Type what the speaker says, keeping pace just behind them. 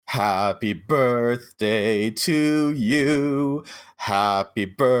Happy birthday to you. Happy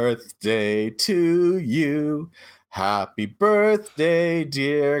birthday to you. Happy birthday,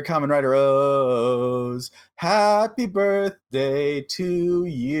 dear Kamen Rider O's. Happy birthday to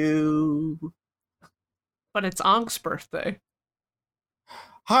you. But it's Ank's birthday.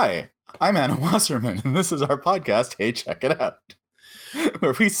 Hi, I'm Anna Wasserman, and this is our podcast, Hey, Check It Out,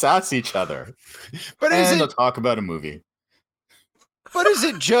 where we sass each other and talk about a movie. But is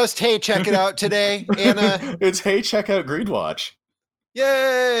it just, hey, check it out today, Anna? It's, hey, check out Greenwatch.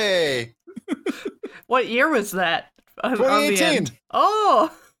 Yay! What year was that? 2018.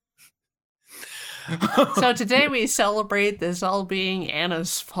 Oh! So today we celebrate this all being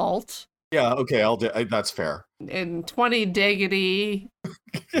Anna's fault. Yeah, okay, that's fair. In 20 diggity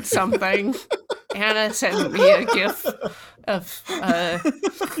something, Anna sent me a gif of...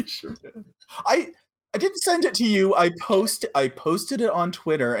 Sure did. I didn't send it to you. I posted it on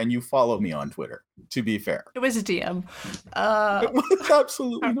Twitter, and you follow me on Twitter, to be fair. It was a DM. It was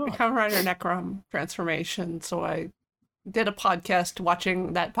absolutely not. Kamen Rider Necrom transformation. So I did a podcast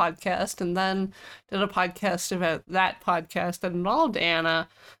watching that podcast, and then did a podcast about that podcast that involved Anna,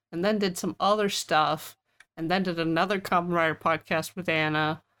 and then did some other stuff, and then did another Kamen Rider podcast with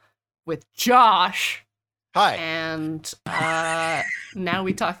Anna, with Josh. Hi. And now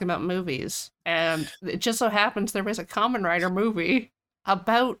we talking about movies. And it just so happens there was a Kamen Rider movie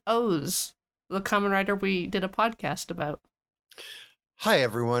about O's, the Kamen Rider we did a podcast about. Hi,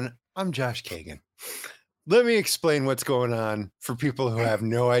 everyone. I'm Josh Kagan. Let me explain what's going on for people who have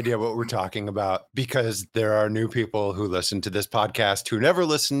no idea what we're talking about, because there are new people who listen to this podcast who never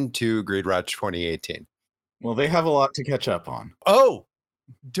listened to Greenwatch 2018. Well, they have a lot to catch up on. Oh,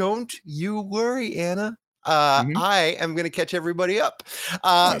 don't you worry, Anna. I am going to catch everybody up.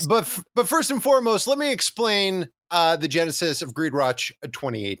 Nice. But first and foremost, let me explain the genesis of Greenwatch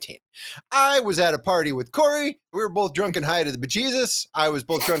 2018. I was at a party with Corey. We were both drunk and high to the bejesus. I was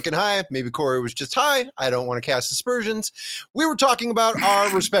both drunk and high. Maybe Corey was just high. I don't want to cast aspersions. We were talking about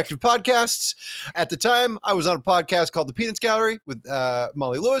our respective podcasts. At the time, I was on a podcast called The Peanuts Gallery with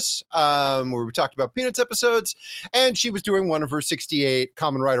Molly Lewis, where we talked about Peanuts episodes. And she was doing one of her 68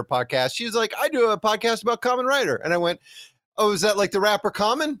 Kamen Rider podcasts. She was like, I do a podcast about Kamen Rider. And I went, oh, is that like the rapper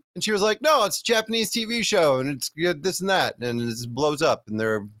Kamen? And she was like, no, it's a Japanese TV show, and it's this and that, and it blows up, and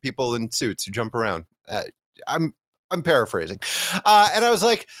there are people in suits who jump around. I'm paraphrasing. And I was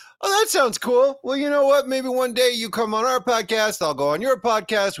like, oh, that sounds cool. Well, you know what? Maybe one day you come on our podcast, I'll go on your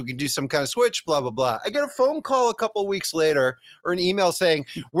podcast, we can do some kind of switch, blah, blah, blah. I get a phone call a couple of weeks later, or an email saying,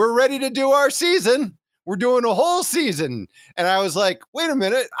 we're ready to do our season. We're doing a whole season. And I was like, wait a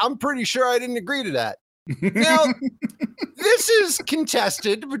minute, I'm pretty sure I didn't agree to that. Now, this is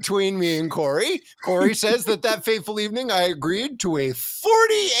contested between me and Corey. Corey says that fateful evening I agreed to a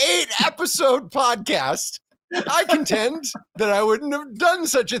 48-episode podcast. I contend that I wouldn't have done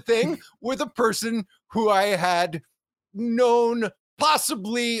such a thing with a person who I had known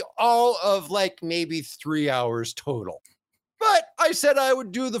possibly all of like maybe 3 hours total. But I said I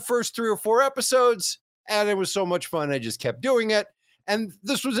would do the first 3 or 4 episodes, and it was so much fun, I just kept doing it. And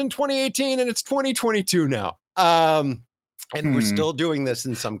this was in 2018, and it's 2022 now. And we're still doing this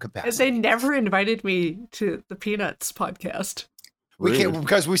in some capacity. They never invited me to the Peanuts podcast. We can't,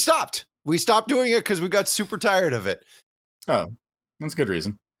 because we stopped. We stopped doing it because we got super tired of it. Oh, that's a good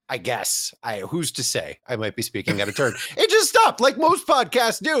reason. I guess. Who's to say? I might be speaking out of turn. It just stopped, like most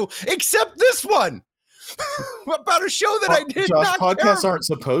podcasts do, except this one. About a show that I did Josh, not podcasts care. aren't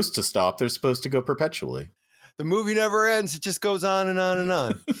supposed to stop. They're supposed to go perpetually. The movie never ends. It just goes on and on and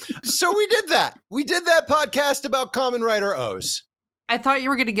on. So we did that. We did that podcast about Kamen Rider O's. I thought you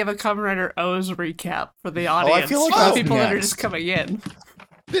were going to give a Kamen Rider O's recap for the audience. I feel like for people that are just coming in.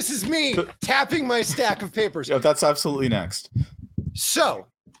 This is me tapping my stack of papers. Yeah, that's absolutely next. So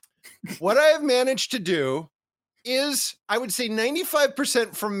what I have managed to do is, I would say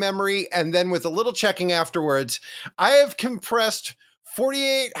 95% from memory, and then with a little checking afterwards, I have compressed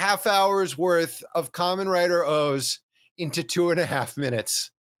 48 half hours worth of Kamen Rider O's into 2.5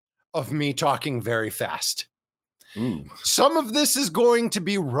 minutes of me talking very fast. Ooh. Some of this is going to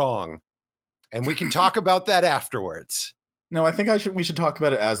be wrong, and we can talk about that afterwards. No, I think we should talk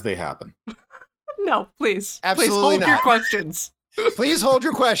about it as they happen. No, please. Absolutely please hold not. your questions. Please hold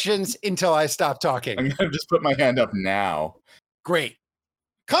your questions until I stop talking. I'm going to just put my hand up now. Great.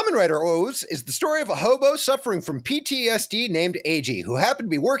 Kamen Rider OOOs is the story of a hobo suffering from PTSD named AG, who happened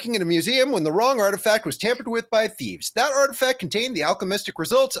to be working in a museum when the wrong artifact was tampered with by thieves. That artifact contained the alchemistic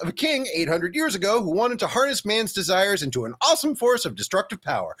results of a king 800 years ago who wanted to harness man's desires into an awesome force of destructive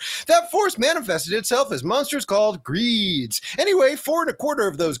power. That force manifested itself as monsters called greeds. Anyway, 4 1/4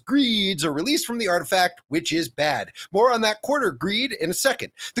 of those greeds are released from the artifact, which is bad. More on that quarter greed in a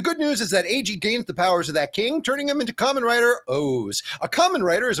second. The good news is that AG gains the powers of that king, turning him into Kamen Rider OOOs. A Kamen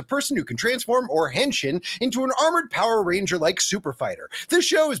Rider is a person who can transform or henshin into an armored Power Ranger-like super fighter. This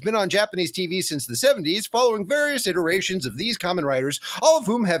show has been on Japanese TV since the 70s, following various iterations of these Kamen Riders, all of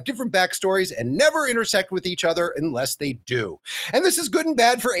whom have different backstories and never intersect with each other unless they do. And this is good and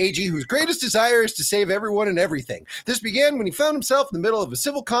bad for AG, whose greatest desire is to save everyone and everything. This began when he found himself in the middle of a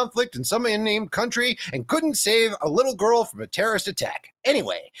civil conflict in some unnamed country and couldn't save a little girl from a terrorist attack.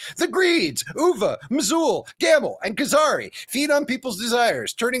 Anyway, the greeds, Uva, Mazul, Gamel, and Kazari feed on people's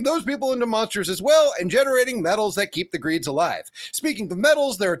desires, turning those people into monsters as well and generating metals that keep the greeds alive. Speaking of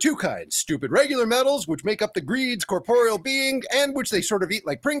metals, there are 2 kinds: stupid regular metals, which make up the greed's corporeal being and which they sort of eat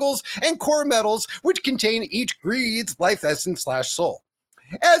like Pringles, and core metals, which contain each greed's life essence / soul.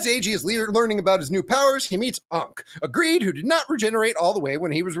 As AG is learning about his new powers, he meets Ankh, a greed who did not regenerate all the way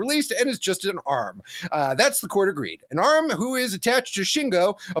when he was released and is just an arm. That's the quarter greed. An arm who is attached to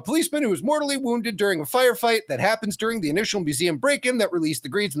Shingo, a policeman who was mortally wounded during a firefight that happens during the initial museum break-in that released the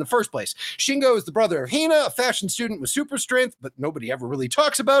greeds in the first place. Shingo is the brother of Hina, a fashion student with super strength, but nobody ever really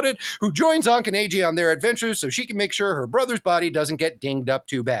talks about it, who joins Ankh and AG on their adventures so she can make sure her brother's body doesn't get dinged up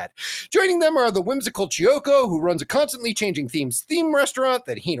too bad. Joining them are the whimsical Chiyoko, who runs a constantly changing theme restaurant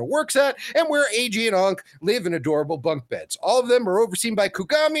that Hina works at, and where AG and Ankh live in adorable bunk beds. All of them are overseen by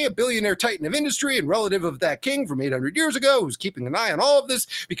Kugami, a billionaire titan of industry and relative of that king from 800 years ago, who's keeping an eye on all of this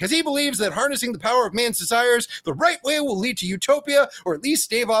because he believes that harnessing the power of man's desires the right way will lead to utopia, or at least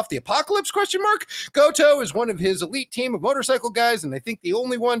stave off the apocalypse, ? Goto is one of his elite team of motorcycle guys, and I think the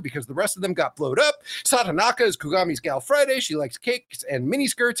only one because the rest of them got blowed up. Satanaka is Kugami's gal Friday. She likes cakes and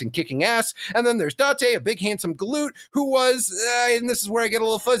miniskirts and kicking ass. And then there's Date, a big handsome galoot, who was, and this is where I get a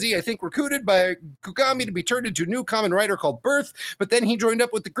little fuzzy, I think recruited by Kugami to be turned into a new Kamen Rider called Birth, but then he joined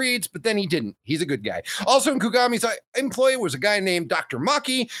up with the greeds, but then he didn't. He's a good guy. Also in Kugami's employ was a guy named Dr.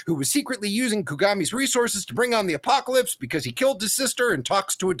 Maki, who was secretly using Kugami's resources to bring on the apocalypse because he killed his sister and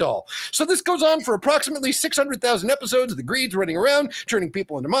talks to a doll. So this goes on for approximately 600,000 episodes of the greeds running around, turning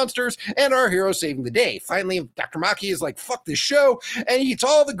people into monsters, and our hero saving the day. Finally, Dr. Maki is like, fuck this show, and he eats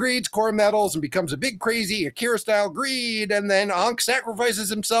all the greed's core metals and becomes a big crazy Akira-style greed, and then Ankh sacrifices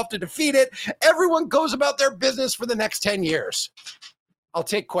himself to defeat it. Everyone goes about their business for the next 10 years. I'll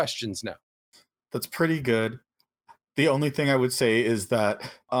take questions now. That's pretty good. The only thing I would say is that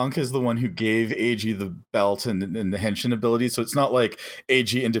Ankh is the one who gave AG the belt and the henshin ability, so it's not like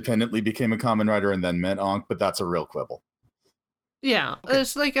AG independently became a Kamen Rider and then met Ankh, but that's a real quibble. Yeah,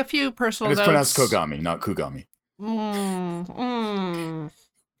 there's like a few personal and it's notes. pronounced Kogami, not Kugami.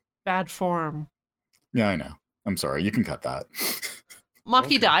 Bad form. Yeah, I know. I'm sorry. You can cut that.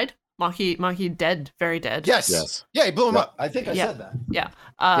 Maki died. Maki dead, very dead. Yes. Yeah, he blew him up. I think I said that.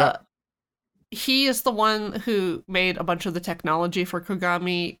 Yeah. He is the one who made a bunch of the technology for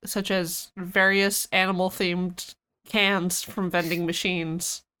Kugami, such as various animal-themed cans from vending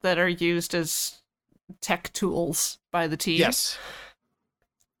machines that are used as tech tools by the team. Yes.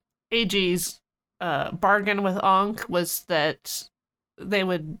 AG's bargain with Ankh was that they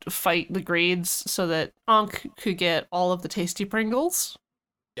would fight the greeds so that Ankh could get all of the tasty Pringles.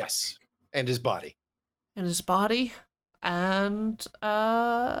 Yes. And his body. And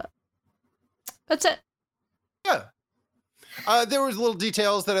that's it. Yeah. There was little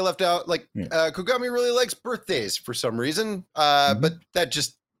details that I left out, like Kugami really likes birthdays for some reason, but that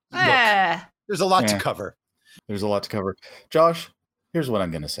just there's a lot to cover. There's a lot to cover. Josh, here's what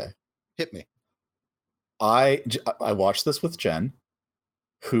I'm going to say. Hit me. I watched this with Jen,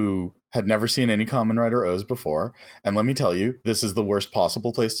 who had never seen any Kamen Rider O's before, and let me tell you, this is the worst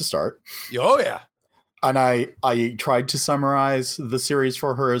possible place to start. Oh, yeah. And I tried to summarize the series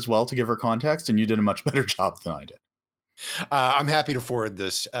for her as well to give her context, and you did a much better job than I did. I'm happy to forward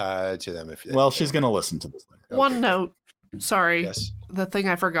this to them. She's going to listen to this later. One note. Sorry. Yes. The thing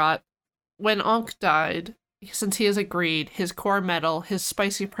I forgot. When Ankh died, since he has agreed, his core metal, his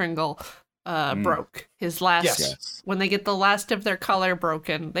spicy Pringle, broke. His last... Yes. When they get the last of their color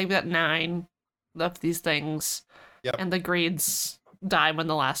broken, they've got 9 of these things. Yep. And the greeds die when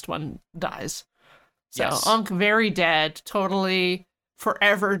the last one dies. So yes. Ankh very dead, totally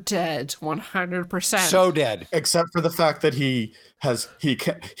forever dead, 100%. So dead. Except for the fact that they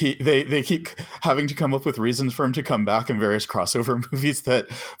keep having to come up with reasons for him to come back in various crossover movies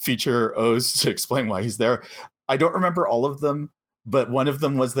that feature O's to explain why he's there. I don't remember all of them, but one of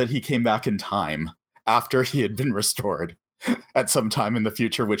them was that he came back in time after he had been restored at some time in the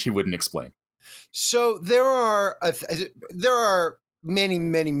future, which he wouldn't explain. So there are many,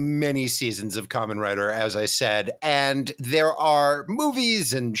 many, many seasons of Kamen Rider, as I said, and there are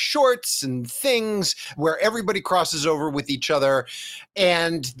movies and shorts and things where everybody crosses over with each other,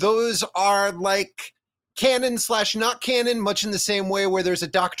 and those are like canon / not canon, much in the same way where there's a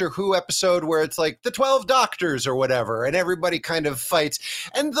Doctor Who episode where it's like the 12 Doctors or whatever, and everybody kind of fights,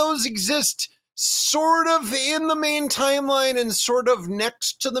 and those exist sort of in the main timeline and sort of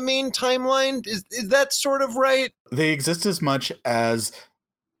next to the main timeline. Is that sort of right? They exist as much as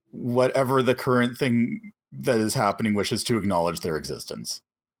whatever the current thing that is happening wishes to acknowledge their existence.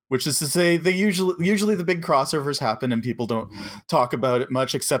 Which is to say, they usually the big crossovers happen and people don't talk about it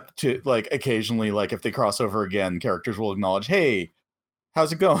much, except to like occasionally, like if they cross over again, characters will acknowledge, "Hey,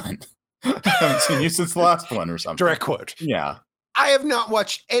 how's it going? I haven't seen you since the last one," or something. Direct quote. Yeah. I have not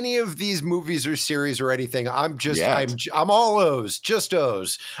watched any of these movies or series or anything. I'm all O's, just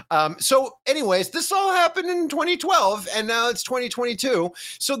O's. So anyways, this all happened in 2012 and now it's 2022.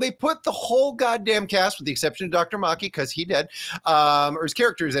 So they put the whole goddamn cast, with the exception of Dr. Maki, because he did, or his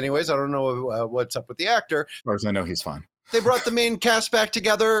characters anyways. I don't know what's up with the actor. As far as I know, he's fine. They brought the main cast back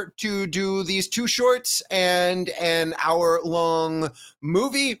together to do these 2 shorts and an hour-long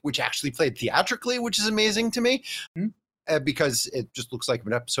movie, which actually played theatrically, which is amazing to me. Mm-hmm. Because it just looks like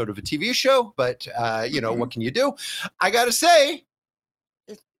an episode of a TV show, but what can you do? I gotta say,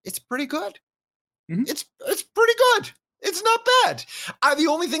 it's pretty good. Mm-hmm. It's pretty good. It's not bad. The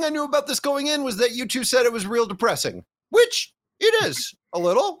only thing I knew about this going in was that you two said it was real depressing, which it is a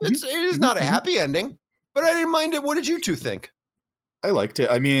little. It is not a happy ending, but I didn't mind it. What did you two think? I liked it.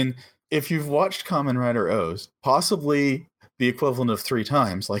 I mean, if you've watched Kamen Rider O's, possibly the equivalent of 3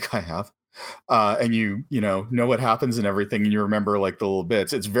 times, like I have, and you know what happens and everything, and you remember like the little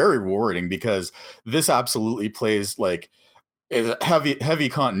bits, it's very rewarding because this absolutely plays like heavy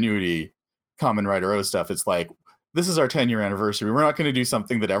continuity Kamen Rider O stuff. It's like, this is our 10-year anniversary. We're not going to do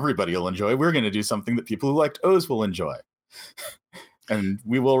something that everybody will enjoy. We're going to do something that people who liked O's will enjoy. And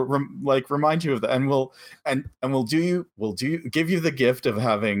we will remind you of that, and we'll give you the gift of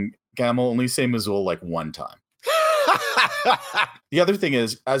having Gamma only say Mazul like 1 time. The other thing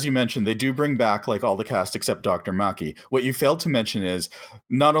is, as you mentioned, they do bring back like all the cast except Dr. Maki. What you failed to mention is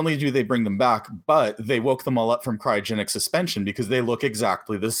not only do they bring them back, but they woke them all up from cryogenic suspension because they look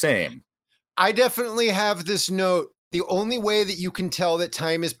exactly the same. I definitely have this note. The only way that you can tell that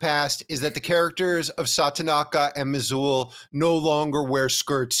time has passed is that the characters of Satonaka and Mazul no longer wear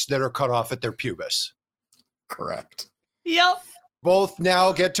skirts that are cut off at their pubis. Correct. Yep. Both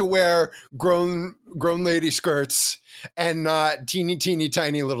now get to wear grown lady skirts and not teeny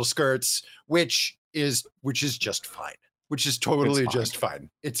tiny little skirts, which is just fine. Which is totally just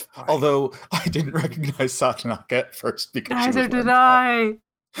fine. It's fine. Although I didn't recognize Satonaka at first because neither did I.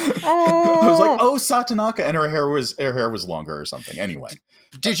 I was like, oh, Satonaka, and her hair was longer or something. Anyway,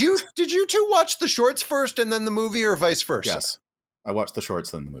 did you two watch the shorts first and then the movie, or vice versa? Yes, I watched the shorts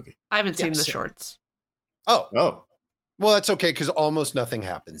then the movie. I haven't seen the shorts. Oh. Well, that's okay because almost nothing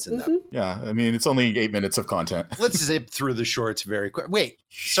happens in them. Yeah, I mean, it's only 8 minutes of content. Let's zip through the shorts very quick. Wait,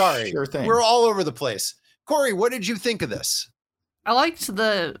 sorry. Sure thing. We're all over the place. Corey, what did you think of this? I liked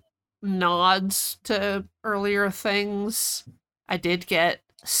the nods to earlier things. I did get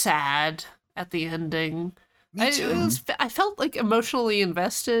sad at the ending. Me too. I felt like emotionally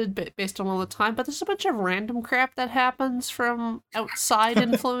invested based on all the time, but there's a bunch of random crap that happens from outside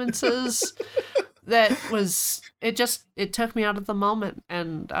influences. It took me out of the moment,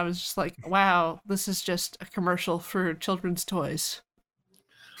 and I was just like, wow, this is just a commercial for children's toys.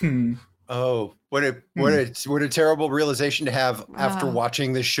 Oh, what a terrible realization to have after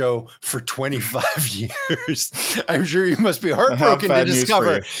watching this show for 25 years. I'm sure you must be heartbroken to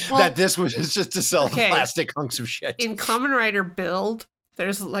discover that this was just to sell plastic hunks of shit. In Kamen Rider Build,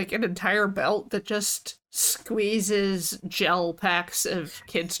 there's like an entire belt that just squeezes gel packs of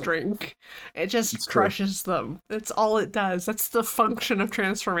kids' drink. It just crushes them. That's all it does. That's the function of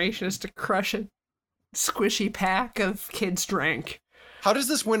transformation, is to crush a squishy pack of kids' drink. How does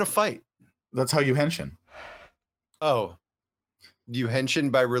this win a fight? That's how you henshin. Oh. Do you henshin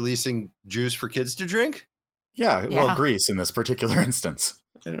by releasing juice for kids to drink? Yeah, well, grease in this particular instance.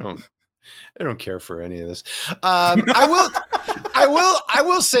 I don't care for any of this. I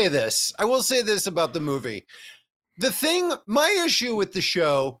will say this. I will say this about the movie. My issue with the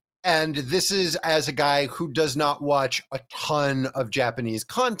show, and this is as a guy who does not watch a ton of Japanese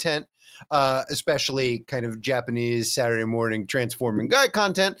content, especially kind of Japanese Saturday morning transforming guy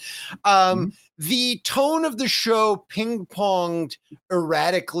content. The tone of the show ping-ponged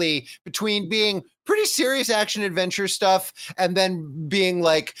erratically between being pretty serious action adventure stuff and then being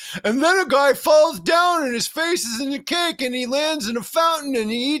like, and then a guy falls down and his face is in a cake and he lands in a fountain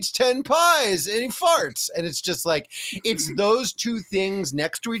and he eats 10 pies and he farts. And it's just like, it's those two things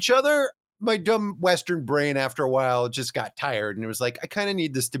next to each other. My dumb Western brain after a while just got tired and it was like, I kind of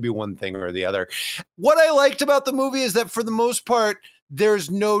need this to be one thing or the other. What I liked about the movie is that for the most part,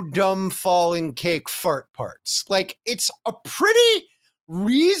 there's no dumb falling cake fart parts. Like, it's a pretty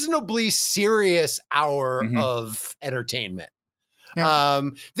reasonably serious hour of entertainment. Yeah.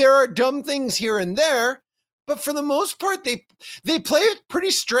 There are dumb things here and there, but for the most part, they play it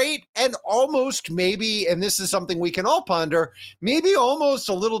pretty straight and almost maybe, and this is something we can all ponder, maybe almost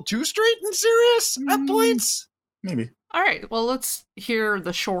a little too straight and serious at points. Maybe. All right, well, let's hear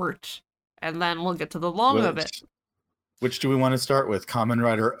the short, and then we'll get to the long of it. Which do we want to start with? Kamen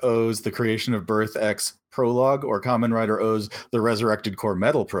Rider O's The Creation of Birth X prologue or Kamen Rider O's The Resurrected Core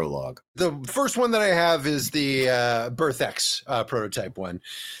Metal prologue? The first one that I have is the Birth X prototype one.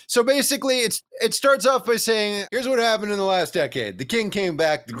 So basically, it starts off by saying, here's what happened in the last decade. The king came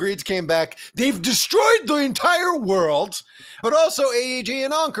back, the Greeds came back, they've destroyed the entire world, but also AEG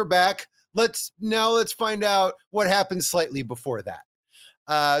and Ankh are back. Let's find out what happened slightly before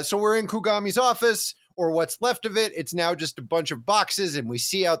that. So we're in Kugami's office, or what's left of it. It's now just a bunch of boxes, and we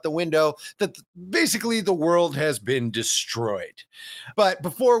see out the window that basically the world has been destroyed. But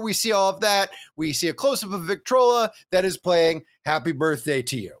before we see all of that, we see a close-up of Victrola that is playing Happy Birthday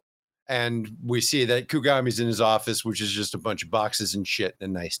to You. And we see that Kugami's in his office, which is just a bunch of boxes and shit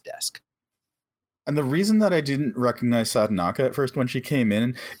and a nice desk. And the reason that I didn't recognize Sadanaka at first when she came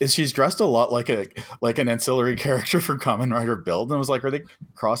in is she's dressed a lot like an ancillary character from Kamen Rider Build. And I was like, are they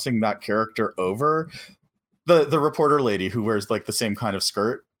crossing that character over? The reporter lady who wears like the same kind of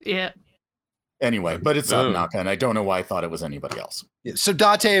skirt. Yeah. Anyway, but it's Sadanaka, and I don't know why I thought it was anybody else. Yeah, so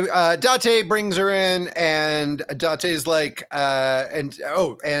Date brings her in, and Date's like, Kugami's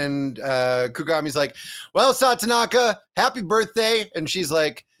like, well, Satanaka, happy birthday. And she's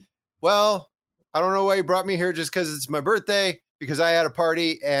like, well, I don't know why you brought me here just because it's my birthday, because I had a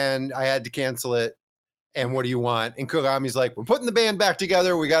party and I had to cancel it. And what do you want? And Kugami's like, we're putting the band back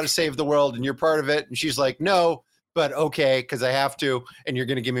together. We got to save the world and you're part of it. And she's like, no, but okay, because I have to. And you're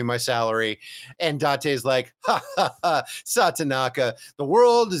going to give me my salary. And Date's like, ha, ha, ha, Satanaka, the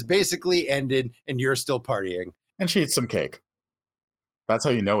world is basically ended and you're still partying. And she eats some cake. That's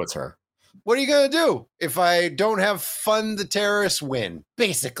how you know it's her. What are you going to do if I don't have fun? The terrorists win,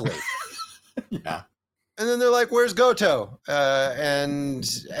 basically. Yeah. And then they're like, where's Goto? And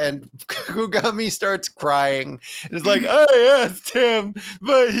Kugami starts crying. It's like, I asked him,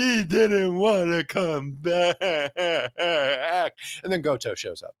 but he didn't want to come back. And then Goto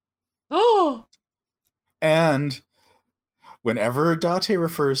shows up. Oh. And whenever Date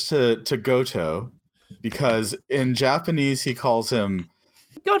refers to Goto, because in Japanese he calls him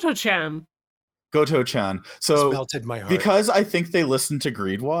Goto-chan. Goto-chan. So it's melted my heart. Because I think they listened to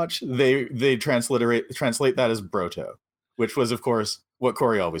Greed Watch, they translate that as Broto, which was of course what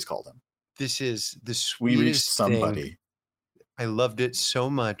Corey always called him. This is the sweetest We reached somebody. Thing. I loved it so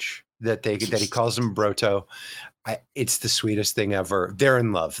much that he calls him Broto. It's the sweetest thing ever. They're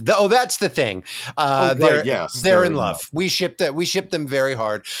in love. That's the thing. They're in love. We ship them very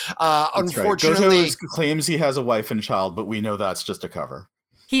hard. Unfortunately, Goto claims he has a wife and child, but we know that's just a cover.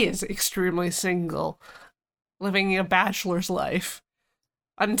 He is extremely single, living a bachelor's life,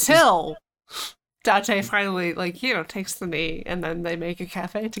 until Date finally, takes the knee, and then they make a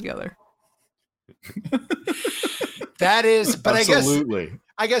cafe together. That is, but absolutely.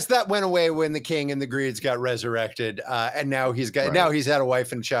 I guess that went away when the king and the Greeds got resurrected, and now he's had a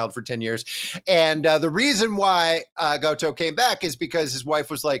wife and a child for 10 years. And the reason why Goto came back is because his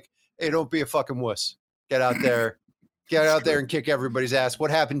wife was like, "Hey, don't be a fucking wuss. Get out there." Get out there and kick everybody's ass.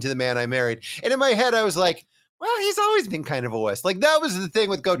 What happened to the man I married? And in my head, I was like, well, he's always been kind of a wuss. Like, that was the thing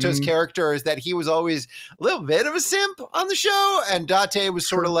with Goto's character, is that he was always a little bit of a simp on the show. And Date was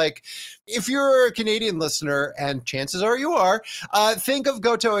sort of like, if you're a Canadian listener, and chances are you are, think of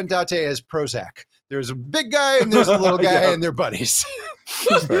Goto and Date as Prozac. There's a big guy and there's a little guy and they're buddies.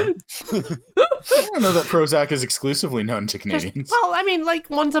 I don't know that Prozac is exclusively known to Canadians. Well, I mean,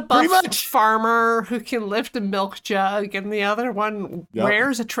 one's a buff farmer who can lift a milk jug, and the other one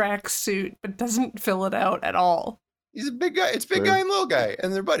wears a tracksuit but doesn't fill it out at all. He's a big guy. It's big guy and little guy,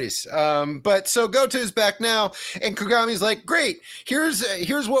 and they're buddies. But so Goto's back now, and Kagami's like, "Great, here's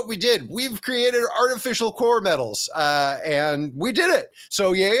what we did. We've created artificial core metals, and we did it.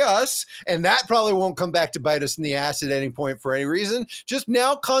 So yay us! And that probably won't come back to bite us in the ass at any point for any reason. Just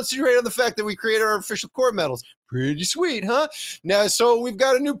now concentrate on the fact that we created artificial core metals. Pretty sweet, huh? Now, so we've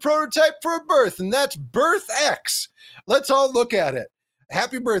got a new prototype for a birth, and that's Birth X. Let's all look at it.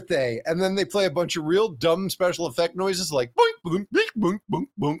 Happy birthday." And then they play a bunch of real dumb special effect noises like boink, boink, boink, boink, boink,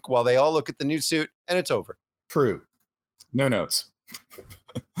 boink, while they all look at the new suit, and it's over. True. No notes.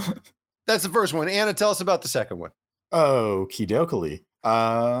 That's the first one. Anna, tell us about the second one. Okie dokily.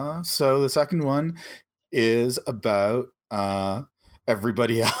 So the second one is about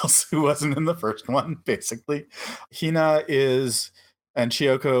everybody else who wasn't in the first one, basically. Hina and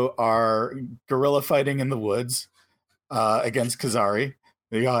Chiyoko are guerrilla fighting in the woods against Kazari.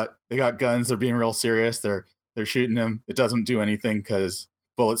 They got guns. They're being real serious. They're shooting him. It doesn't do anything because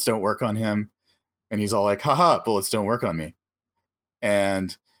bullets don't work on him. And he's all like, haha, bullets don't work on me.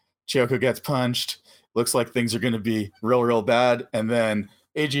 And Chiyoko gets punched. Looks like things are going to be real, real bad. And then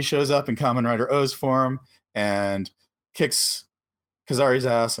AG shows up in Kamen Rider O's form and kicks Kazari's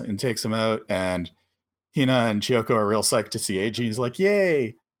ass and takes him out. And Hina and Chiyoko are real psyched to see AG. He's like,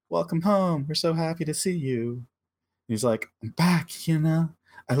 yay, welcome home. We're so happy to see you. He's like, I'm back, Hina.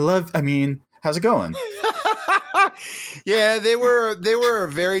 How's it going? Yeah, they were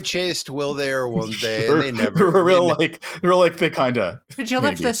very chaste, will they or won't they? And they never they were like they kind of. Could you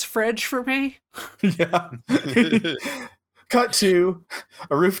lift this fridge for me? Yeah. Cut to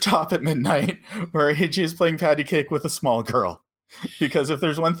a rooftop at midnight where AG is playing patty cake with a small girl. Because if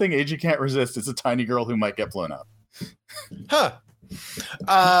there's one thing AG can't resist, it's a tiny girl who might get blown up. Huh.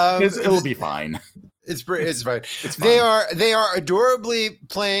 It'll be fine. It's fine. It's fine. They are adorably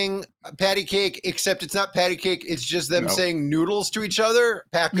playing patty cake, except it's not patty cake. It's just them saying noodles to each other.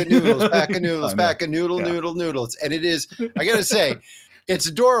 Pack of noodles, pack of noodles, pack of noodles. And it is, I gotta say, it's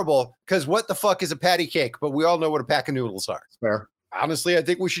adorable because what the fuck is a patty cake? But we all know what a pack of noodles are. Fair. Honestly, I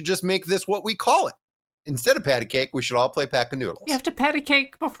think we should just make this what we call it. Instead of patty cake, we should all play pack of noodles. You have to pat a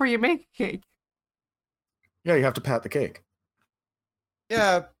cake before you make a cake. Yeah, you have to pat the cake.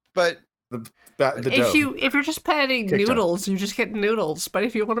 Yeah, but the dough. If you're just patting noodles, you just get noodles. But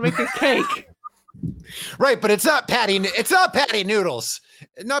if you want to make a cake, right? But it's not patty noodles.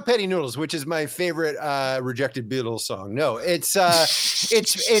 Not patty noodles, which is my favorite rejected Beatles song. No, it's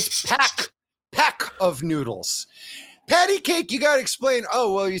pack of noodles. Patty cake, you got to explain.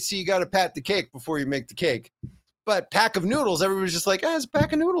 Oh, well, you see, you got to pat the cake before you make the cake. But pack of noodles, everybody's just like, it's a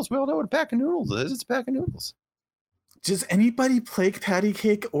pack of noodles. We all know what a pack of noodles is. It's a pack of noodles. Does anybody play patty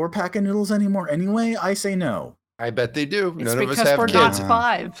cake or pack of noodles anymore anyway? I say no. I bet they do. It's None of us because have we're kids. not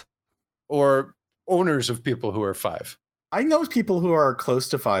 5. Or owners of people who are 5. I know people who are close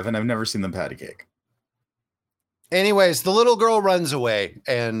to 5, and I've never seen them patty cake. Anyways, the little girl runs away,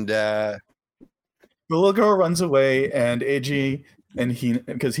 and the little girl runs away, and AG and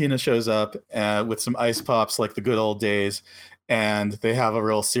because Hina shows up with some ice pops like the good old days, and they have a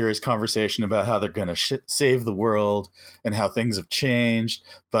real serious conversation about how they're going to save the world and how things have changed,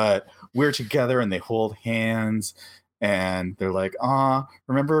 but we're together, and they hold hands, and they're like,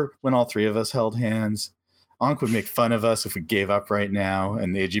 remember when all 3 of us held hands? Ankh would make fun of us if we gave up right now.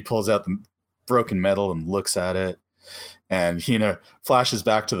 And AG pulls out the broken metal and looks at it. And Hina flashes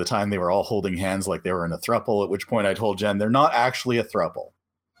back to the time they were all holding hands like they were in a throuple, at which point I told Jen, they're not actually a throuple.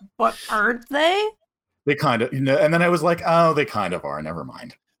 But aren't they? They kind of, and then I was like, oh, they kind of are. Never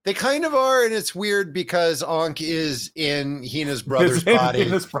mind. They kind of are, and it's weird because Ankh is in Hina's brother's body.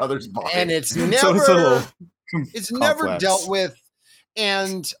 Hina's brother's body. And it's never dealt with.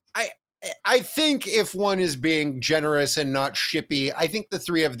 And I think if one is being generous and not shippy, I think the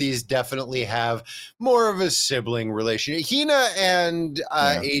 3 of these definitely have more of a sibling relation. Hina and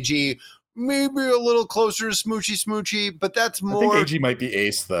AG maybe a little closer to smoochy, but that's more. I think AG might be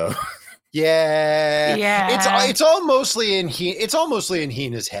Ace though. Yeah. It's all mostly in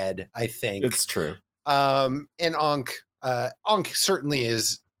Hina's head, I think. It's true. And Ankh certainly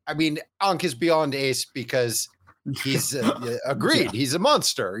is. I mean, Ankh is beyond Ace because he's agreed. Yeah. He's a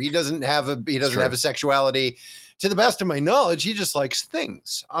monster. He doesn't have a sexuality. To the best of my knowledge, he just likes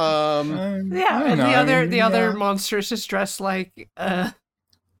things. And the other monsters is dressed like a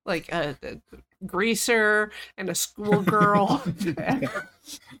greaser and a schoolgirl.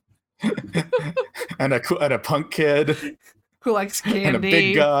 and a punk kid who likes candy and a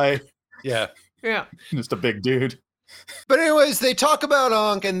big guy. Yeah. Just a big dude. But anyways, they talk about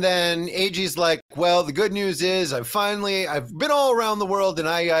Ankh, and then AG's like, well, the good news is I've been all around the world, and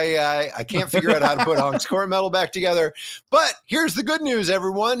I can't figure out how to put Ankh's core metal back together. But here's the good news,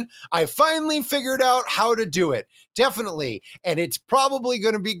 everyone. I finally figured out how to do it. Definitely. And it's probably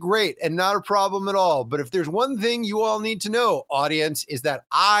going to be great and not a problem at all. But if there's one thing you all need to know, audience, is that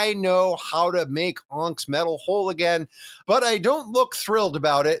I know how to make Ankh's metal whole again, but I don't look thrilled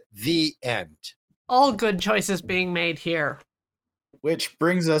about it. The end. All good choices being made here. Which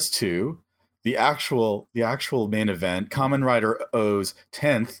brings us to the actual main event, Kamen Rider O's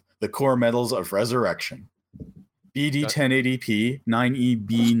 10th, the Core Metals of Resurrection. BD 1080p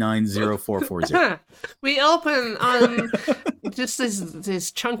 9EB90440. We open on just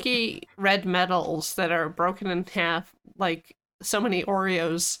these chunky red metals that are broken in half like so many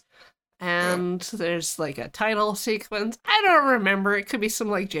Oreos. And there's like a title sequence. I don't remember. It could be some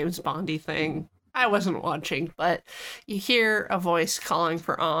like James Bondy thing. I wasn't watching, but you hear a voice calling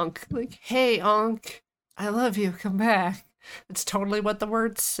for Ankh, like, hey, Ankh, I love you, come back. It's totally what the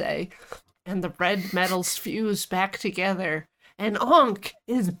words say. And the red metals fuse back together, and Ankh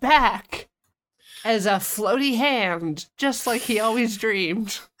is back as a floaty hand, just like he always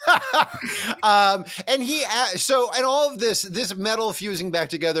dreamed. And all of this metal fusing back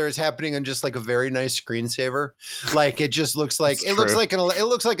together is happening on just like a very nice screensaver. Like it just looks like it looks like an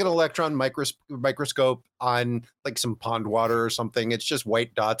electron microscope on like some pond water or something. It's just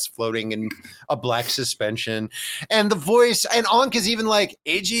white dots floating in a black suspension. And the voice, and Ankh is even like,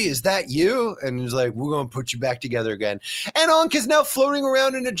 AG, is that you? And he's like, we're gonna put you back together again. And Ankh is now floating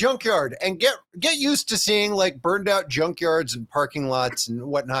around in a junkyard. And get used to seeing like burned out junkyards and parking lots and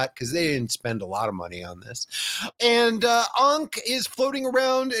whatnot, because they didn't spend a lot of money on this. And Ankh is floating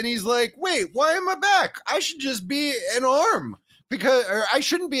around and he's like, wait, why am I back? I should just be an arm. Or I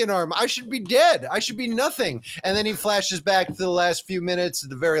shouldn't be an arm. I should be dead. I should be nothing. And then he flashes back to the last few minutes of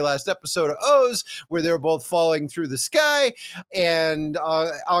the very last episode of O's, where they're both falling through the sky. And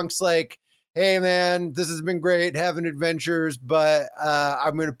Ankh's like, hey, man, this has been great having adventures, but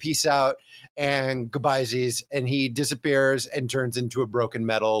I'm going to peace out and goodbyesies. And he disappears and turns into a broken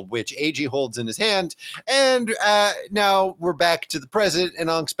metal, which AG holds in his hand. And now we're back to the present, and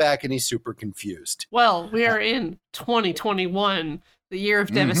Ankh's back, and he's super confused. Well, we are in 2021, the year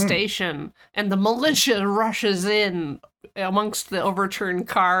of devastation, and the militia rushes in amongst the overturned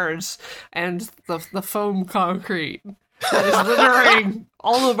cars and the foam concrete that is littering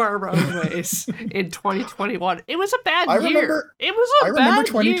all of our roadways in 2021. It was a bad year. I remember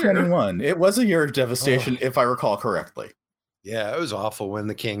 2021. It was a year of devastation, if I recall correctly. Yeah, it was awful when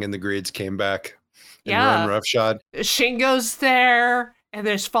the King and the Greeds came back and run roughshod. Shingo's there, and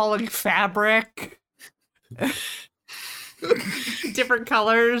there's falling fabric. Different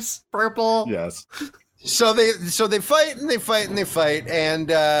colors, purple. Yes. So they fight and they fight and they fight, and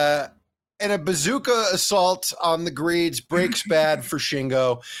a bazooka assault on the Greeds breaks bad for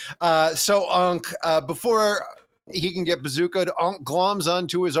Shingo. So Ankh, before he can get bazookaed, Ankh gloms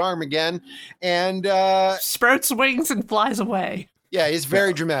onto his arm again and sprouts wings and flies away. Yeah, it's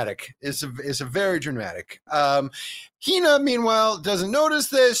very dramatic. It's a very dramatic. Hina, meanwhile, doesn't notice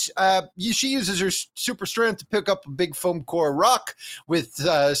this. She uses her super strength to pick up a big foam core rock with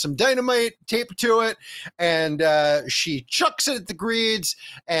some dynamite taped to it, and she chucks it at the Greeds,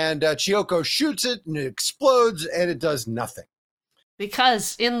 and Chiyoko shoots it, and it explodes, and it does nothing.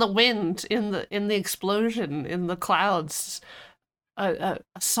 Because in the wind, in the explosion, in the clouds, a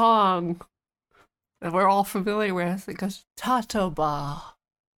song that we're all familiar with, it goes, Tatoba.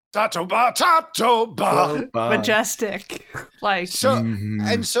 Tatoba, Tatoba. Majestic. Like so,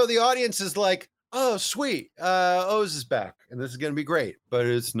 and so the audience is like, oh, sweet. O's is back, and this is gonna be great, but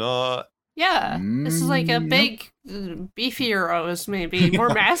it's not. Yeah. This is like a big, beefier O's, maybe, more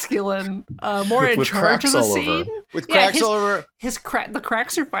masculine, more in charge of the scene. With cracks all over. The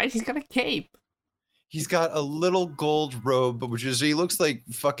cracks are fine. He's got a cape. He's got a little gold robe, which is he looks like a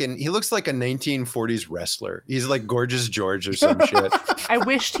 1940s wrestler. He's like Gorgeous George or some shit. I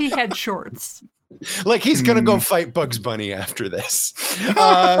wished he had shorts. Like he's gonna go fight Bugs Bunny after this. That's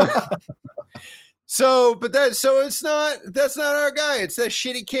not our guy. It's that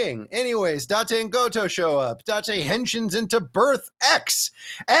shitty king. Anyways, Date and Goto show up. Date henshins into Birth X,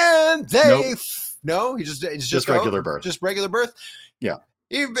 and they he's just regular Birth. Just regular Birth. Yeah.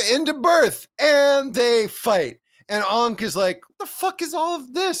 Into Birth, and they fight. And Ankh is like, what the fuck is all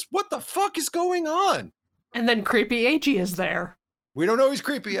of this? What the fuck is going on? And then creepy AG is there. We don't know he's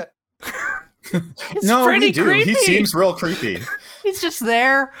creepy yet. No, we do. Creepy. He seems real creepy. He's just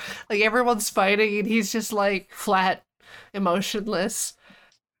there. Like everyone's fighting and he's just like flat, emotionless.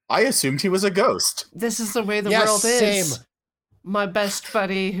 I assumed he was a ghost. This is the way the Yes, world is. same. My best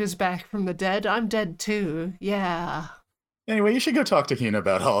buddy who's back from the dead. I'm dead too. Yeah. Anyway, you should go talk to Hina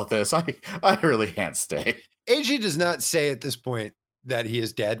about all of this. I really can't stay. AG does not say at this point that he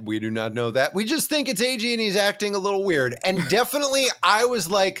is dead. We do not know that. We just think it's AG and he's acting a little weird. And definitely, I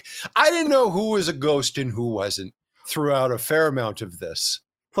was like, I didn't know who was a ghost and who wasn't throughout a fair amount of this.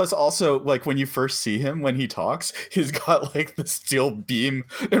 Plus, also, like, when you first see him, when he talks, he's got, like, the steel beam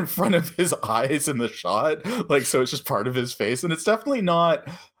in front of his eyes in the shot. Like, so it's just part of his face. And it's definitely not,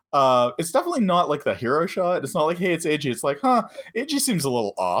 like, the hero shot. It's not like, hey, it's AG. It's like, AG seems a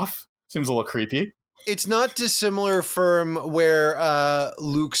little off. Seems a little creepy. It's not dissimilar from where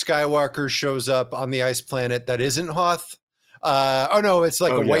Luke Skywalker shows up on the ice planet that isn't Hoth. It's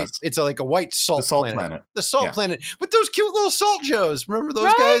like white. Yes. It's like a white salt, The salt planet. planet. The salt Yeah. planet with those cute little salt Joes. Remember those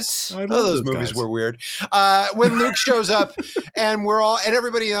Right? guys? I love Those those movies guys. were weird. When Luke shows up, and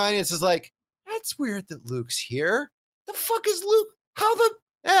everybody in the audience is like, "That's weird that Luke's here. The fuck is Luke? How the?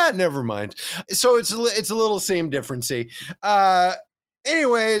 Never mind." So it's a little same differency.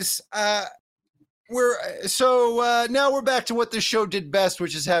 Anyways, now we're back to what this show did best,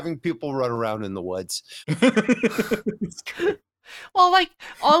 which is having people run around in the woods. It's true. Well, like,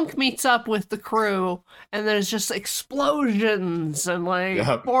 Ankh meets up with the crew, and there's just explosions and, like,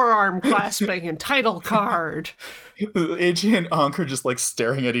 Yep. forearm clasping and title card. AG and Ankh are just like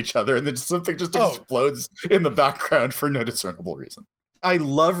staring at each other, and then something just explodes in the background for no discernible reason. I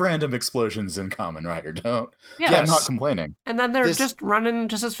love random explosions in Kamen Rider. Yeah. I'm not complaining. And then they're just running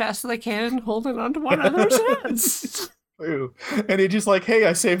just as fast as they can, holding onto one another's heads. Ew. And AG's like, hey,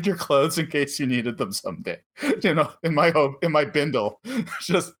 I saved your clothes in case you needed them someday. You know, in my bindle,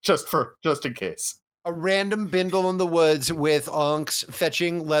 just in case. A random bindle in the woods with Ankh's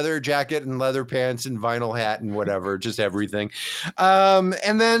fetching leather jacket and leather pants and vinyl hat and whatever, just everything. And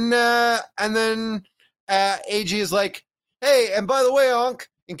then AG is like, hey, and by the way, Ankh,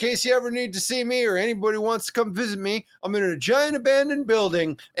 in case you ever need to see me or anybody wants to come visit me, I'm in a giant abandoned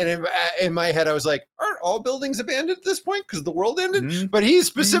building. And in my head, I was like, aren't all buildings abandoned at this point because the world ended? Mm-hmm. But he's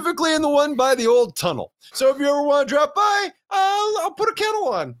specifically in the one by the old tunnel. So if you ever want to drop by, I'll put a kettle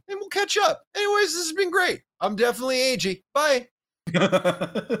on and we'll catch up. Anyways, this has been great. I'm definitely AG. Bye.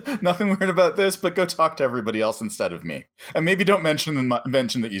 Nothing weird about this, but go talk to everybody else instead of me. And maybe don't mention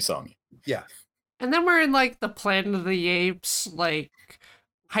that you saw me. Yeah. And then we're in, like, the Planet of the Apes, like,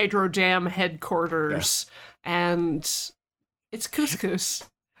 Hydro Jam headquarters, and it's couscous,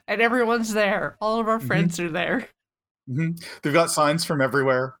 and everyone's there. All of our friends are there. Mm-hmm. They've got signs from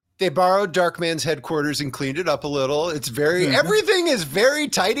everywhere. They borrowed Darkman's headquarters and cleaned it up a little. It's everything is very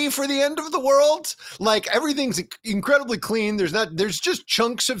tidy for the end of the world. Like everything's incredibly clean. There's just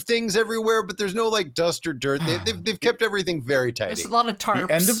chunks of things everywhere, but there's no like dust or dirt. They've kept everything very tidy. There's a lot of tarps.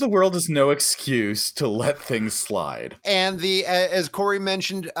 The end of the world is no excuse to let things slide. And as Corey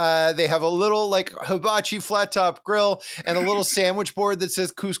mentioned, they have a little like hibachi flat top grill and a little sandwich board that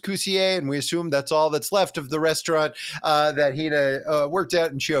says couscousier, and we assume that's all that's left of the restaurant that Hina worked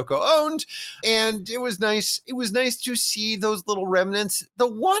at and Chioko owned. And it was nice. It was nice to see those little remnants. The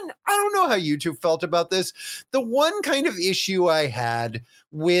one, I don't know how you two felt about this. The one kind of issue I had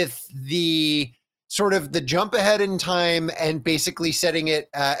with the sort of the jump ahead in time and basically setting it,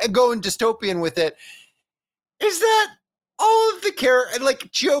 going dystopian with it, is that all of the characters,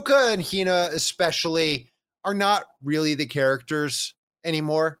 like Chioka and Hina especially, are not really the characters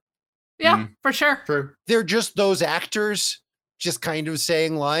anymore. Yeah, for sure. True. They're just those actors just kind of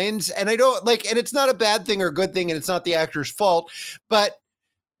saying lines. And I don't like, and it's not a bad thing or a good thing, and it's not the actor's fault, but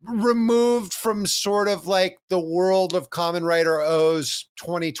removed from sort of like the world of Kamen Rider O's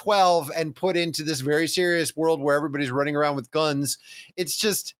 2012 and put into this very serious world where everybody's running around with guns. It's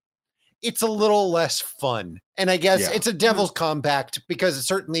a little less fun. And I guess it's a devil's compact, because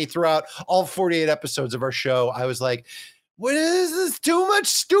certainly throughout all 48 episodes of our show, I was like, what is this? Too much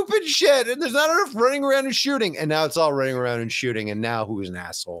stupid shit. And there's not enough running around and shooting. And now it's all running around and shooting. And now who's an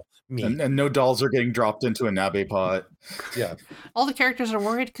asshole? Me. And no dolls are getting dropped into a nabe pot. Yeah. All the characters are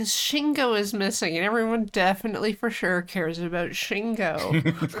worried because Shingo is missing, and everyone definitely for sure cares about Shingo.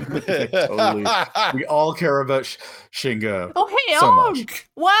 Totally. We all care about Shingo. Oh, hey, so Ankh!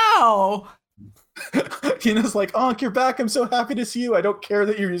 Wow! Hina's like, Ankh, you're back. I'm so happy to see you. I don't care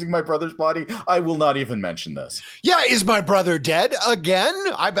that you're using my brother's body. I will not even mention this. Yeah, is my brother dead again?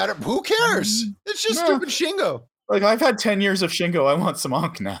 I bet who cares? It's just stupid Shingo. Like, I've had 10 years of Shingo. I want some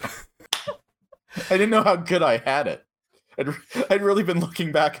Ankh now. I didn't know how good I had it. I'd really been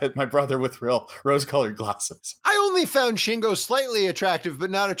looking back at my brother with real rose-colored glasses. I only found Shingo slightly attractive,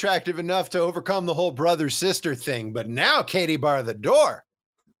 but not attractive enough to overcome the whole brother-sister thing. But now Katie bar the door.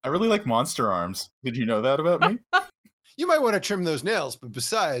 I really like monster arms. Did you know that about me? You might want to trim those nails, but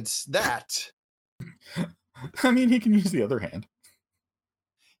besides that, I mean, he can use the other hand.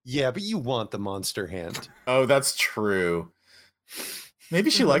 yeah, but you want the monster hand. Oh, that's true. Maybe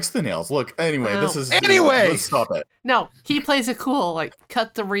she likes the nails. Look, anyway, Well, this is... Anyway! Let's stop it. No, he plays it cool, like,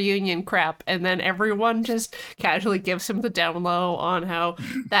 cut the reunion crap, and then everyone just casually gives him the down low on how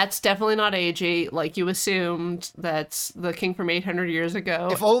that's definitely not AG, like you assumed, that's the king from 800 years ago.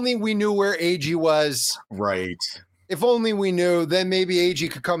 If only we knew where AG was. Right. If only we knew, then maybe AG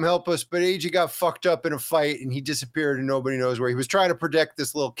could come help us, but AG got fucked up in a fight and he disappeared and nobody knows where. He was trying to protect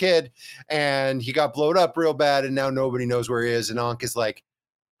this little kid and he got blowed up real bad and now nobody knows where he is. And Ankh is like,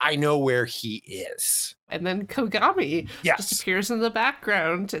 I know where he is. And then Kogami just appears in the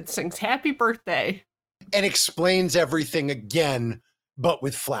background and sings happy birthday. And explains everything again, but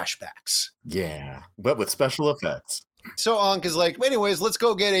with flashbacks. Yeah, but with special effects. So Ankh is like, anyways, let's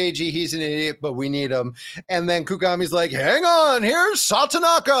go get AG. He's an idiot, but we need him. And then Kugami's like, hang on, here's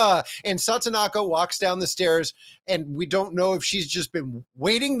Satonaka. And Satonaka walks down the stairs, and we don't know if she's just been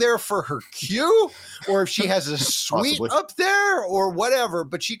waiting there for her cue or if she has a suite up there or whatever.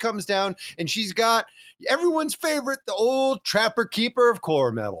 But she comes down, and she's got everyone's favorite, the old Trapper Keeper of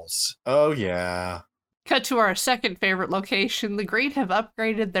core medals. Oh, yeah. Cut to our second favorite location. The Great have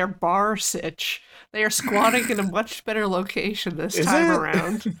upgraded their bar sitch. They are squatting in a much better location this time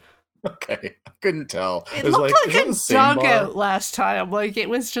around. Okay, I couldn't tell. It looked like a dugout last time. Like, it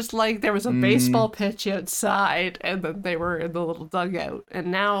was just like there was a baseball pitch outside, and then they were in the little dugout.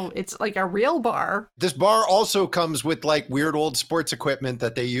 And now it's like a real bar. This bar also comes with like weird old sports equipment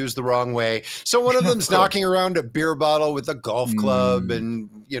that they use the wrong way. So one of them's knocking around a beer bottle with a golf club, and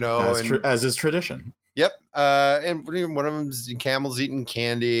you know, as is tradition. Yep. And one of them's Camel's eating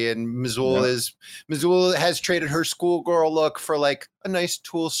candy, and Missoula has traded her schoolgirl look for like a nice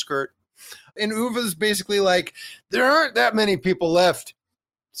tulle skirt. And Uva's basically like, there aren't that many people left,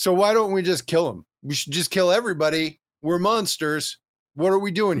 so why don't we just kill them? We should just kill everybody. We're monsters. What are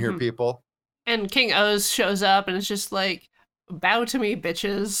we doing here, people? And King Oz shows up and it's just like, bow to me,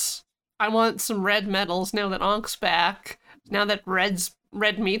 bitches. I want some red medals now that Ankh's back. Now that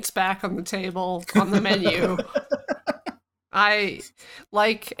red meat's back on the table, on the menu. I,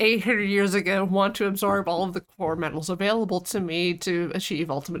 like 800 years ago, want to absorb all of the core medals available to me to achieve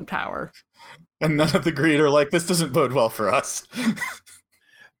ultimate power. And none of the greed are like, this doesn't bode well for us.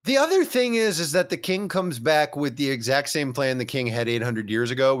 The other thing is that the king comes back with the exact same plan the king had 800 years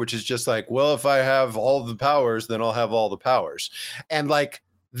ago, which is just like, well, if I have all the powers, then I'll have all the powers. And like,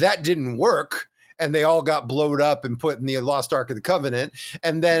 that didn't work. And they all got blowed up and put in the Lost Ark of the Covenant.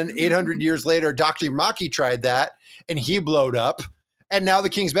 And then 800 years later, Dr. Maki tried that and he blowed up. And now the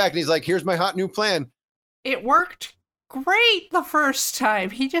king's back and he's like, here's my hot new plan. It worked great the first time.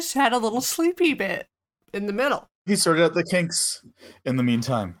 He just had a little sleepy bit in the middle. He sorted out the kinks in the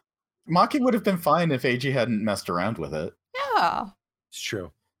meantime. Maki would have been fine if AG hadn't messed around with it. Yeah. It's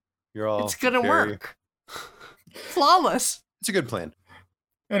true. It's going to work. Flawless. It's a good plan.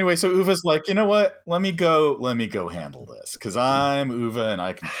 Anyway, so Uva's like, you know what? Let me go handle this. Because I'm Uva and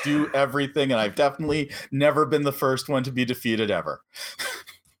I can do everything. And I've definitely never been the first one to be defeated ever.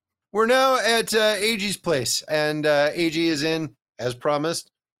 We're now at AG's place. And AG is in, as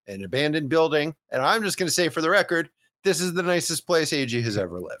promised, an abandoned building. And I'm just going to say for the record, this is the nicest place AG has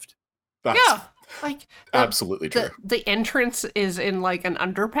ever lived. Yeah. Like absolutely true. The entrance is in like an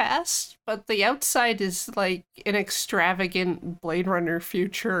underpass, but the outside is like an extravagant Blade Runner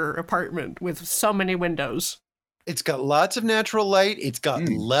future apartment with so many windows. It's got lots of natural light. It's got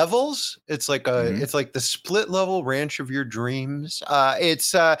levels. It's like it's like the split level ranch of your dreams.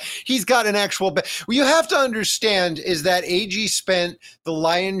 He's got an actual bed. What you have to understand is that AG spent the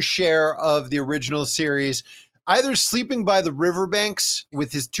lion's share of the original series either sleeping by the riverbanks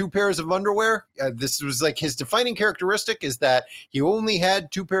with his 2 pairs of underwear. This was like his defining characteristic, is that he only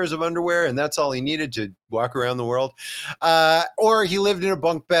had 2 pairs of underwear and that's all he needed to walk around the world. Or he lived in a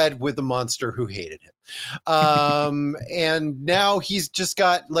bunk bed with a monster who hated him. And now he's just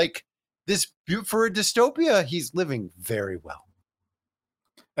got like this, for a dystopia, he's living very well.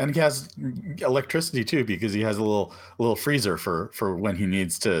 And he has electricity too, because he has a little freezer for when he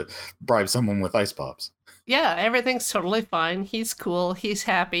needs to bribe someone with ice pops. Yeah, everything's totally fine. He's cool. He's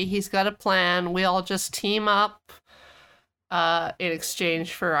happy. He's got a plan. We all just team up in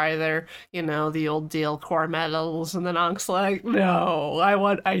exchange for either, the old deal core medals. And then Ankh's like, no, I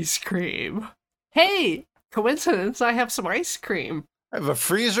want ice cream. Hey, coincidence, I have some ice cream. I have a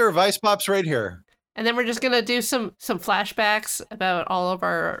freezer of ice pops right here. And then we're just going to do some flashbacks about all of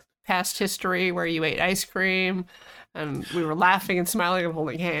our past history where you ate ice cream. and we were laughing and smiling and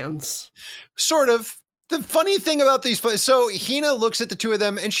holding hands. Sort of. The funny thing about these, so Hina looks at the two of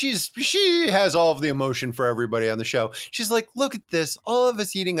them and she has all of the emotion for everybody on the show. She's like, look at this, all of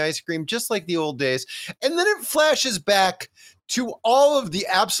us eating ice cream, just like the old days. And then it flashes back to all of the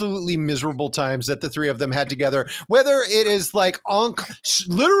absolutely miserable times that the three of them had together, whether it is like Ankh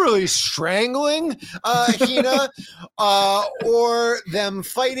literally strangling Hina, or them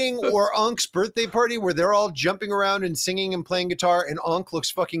fighting, or Ankh's birthday party where they're all jumping around and singing and playing guitar and Ankh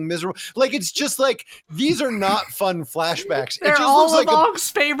looks fucking miserable. Like, it's just like, these are not fun flashbacks. They're it just all looks of like Ankh's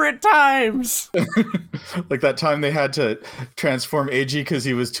favorite times. Like that time they had to transform AG because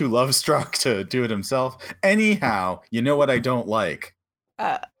he was too love struck to do it himself. Anyhow, you know what I don't like?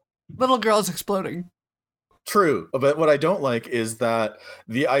 Little girls exploding. True, but what I don't like is that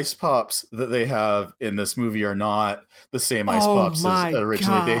the ice pops that they have in this movie are not the same ice pops as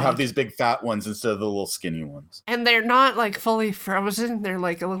originally. God. They have these big fat ones instead of the little skinny ones. And they're not like fully frozen. They're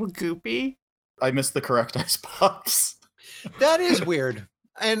like a little goopy. I missed the correct ice pops. that is weird.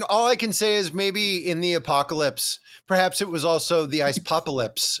 And all I can say is maybe in the apocalypse, perhaps it was also the ice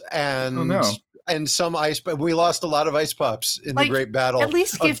popalypse and Oh, no. and some ice, but we lost a lot of ice pops in the Like, great battle. At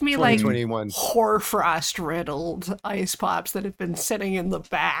least of give me like 2021. hoarfrost riddled ice pops that have been sitting in the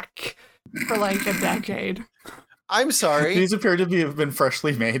back for like a decade. I'm sorry. These appear to have been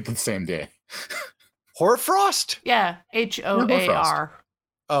freshly made the same day. Hoarfrost? Yeah, HOAR.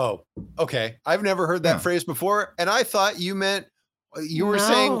 Oh, okay. I've never heard that Yeah. phrase before, and I thought you meant you were No.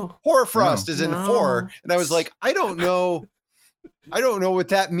 saying hoarfrost as in No. whore, and I was like, I don't know what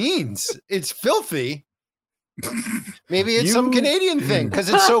that means. It's filthy. Maybe it's some Canadian thing because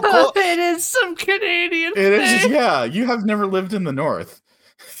it's so cold. It is some Canadian It is, thing. yeah. You have never lived in the north.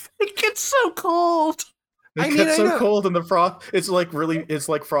 It gets so cold. It I mean, gets I so know. cold in the frost. It's like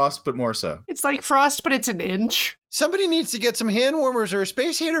frost, but more so. It's like frost, but it's an inch. Somebody needs to get some hand warmers or a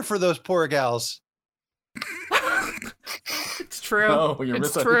space heater for those poor gals. It's true. No, you're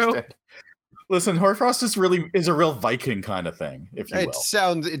it's misunderstanding. true. Listen, hoarfrost is a real Viking kind of thing, if you will.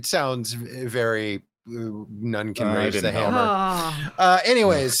 It sounds very none can I raise the didn't know. hammer. Ah.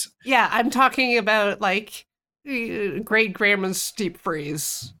 Anyways, Yeah, I'm talking about like great grandma's deep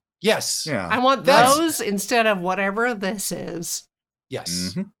freeze. yes, Yeah, I want That's- those instead of whatever this is.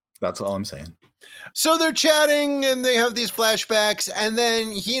 yes. Mhm. That's all I'm saying. So they're chatting and they have these flashbacks, and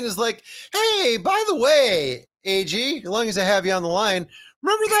then Hina's like, "Hey, by the way, AG, as long as I have you on the line,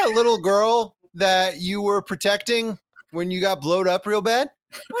 remember that little girl that you were protecting when you got blowed up real bad?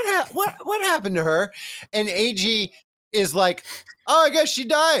 What happened to her?" And AG is like, "Oh, I guess she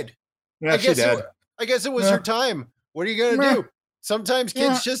died. Yeah, she did. I guess it was Yeah. her time. What are you gonna Meh. do? Sometimes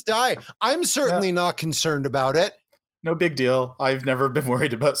kids just die. I'm certainly not concerned about it. No big deal. I've never been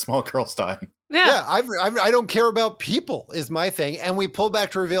worried about small girls dying. Yeah, I don't care about people is my thing." And we pull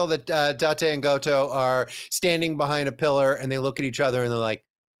back to reveal that Date and Goto are standing behind a pillar, and they look at each other and they're like,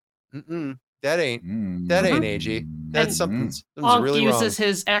 that ain't AG. That's And something's Onk really wrong. uses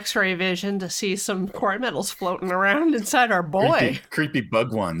his X-ray vision to see some core metals floating around inside our boy. Creepy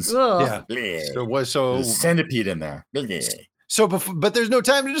bug ones. Ugh. Yeah. Bleh. So There's a centipede in there. Bleh. but there's no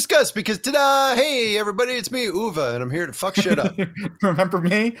time to discuss because ta-da! Hey everybody, it's me, Uva, and I'm here to fuck shit up. Remember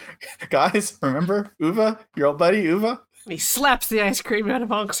me? Guys, remember Uva? Your old buddy Uva? And he slaps the ice cream out of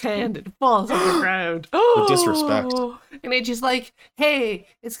Onk's hand and it falls on the ground. Oh, disrespect. And AG's like, hey,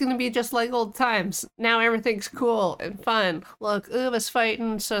 it's going to be just like old times. Now everything's cool and fun. Look, Uva's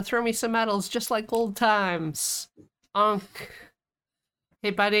fighting, so throw me some medals just like old times. Onk. Hey,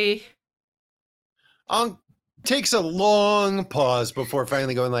 buddy. Onk takes a long pause before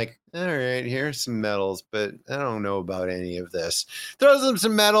finally going like, all right, here's some medals, but I don't know about any of this. Throws them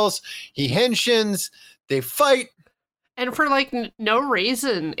some medals. He henshins. They fight. And for like no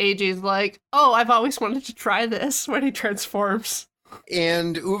reason, AG's like, oh, I've always wanted to try this when he transforms.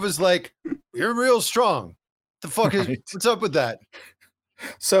 And Uva's like, you're real strong. The fuck is, Right. what's up with that?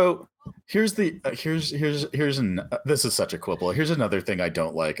 So here's this is such a quibble. Here's another thing I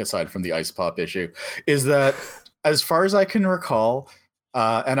don't like aside from the ice pop issue is that as far as I can recall,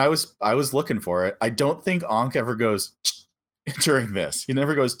 and I was looking for it, I don't think Ankh ever goes during this. He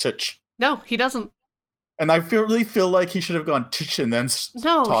never goes touch. No, he doesn't. And I really feel like he should have gone touch and then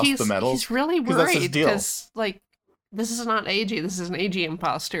No, tossed the medals. he's really 'cause that's his worried deal. because like this is not AG. This is an AG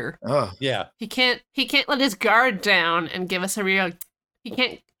imposter. Ugh. Yeah. He can't let his guard down and give us a real.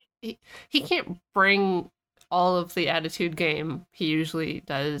 He can't bring all of the attitude game he usually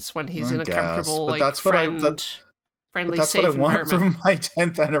does when he's I in a guess, comfortable but like that's what friendly, But that's safe what I want environment. from my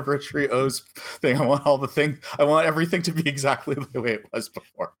 10th anniversary O's thing. I want everything to be exactly the way it was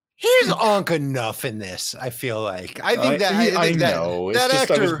before. Here's Ankh enough in this. I feel like I think that know. that It's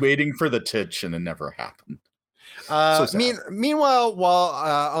just actor. I was waiting for the titch and it never happened. So sad. Meanwhile,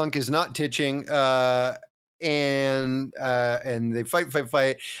 while Ankh is not titching, and they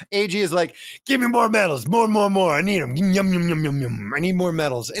fight. AG is like, give me more medals, more. I need them. Yum, yum, yum, yum, yum. I need more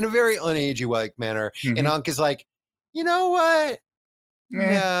medals in a very un-AG-like manner. And Ankh is like, you know what?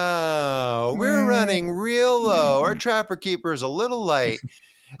 No, we're running real low. Our trapper keeper is a little light.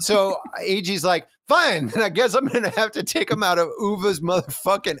 So AG's like, fine, I guess I'm going to have to take him out of Uva's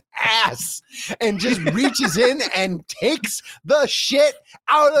motherfucking ass, and just reaches in and takes the shit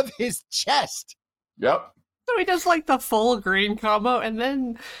out of his chest. Yep. So he does like the full green combo and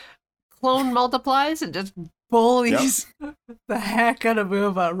then clone multiplies and just bullies the heck out of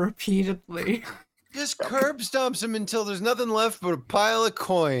Uva repeatedly. Just curb stomps him until there's nothing left but a pile of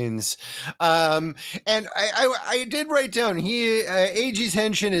coins. And I did write down AG's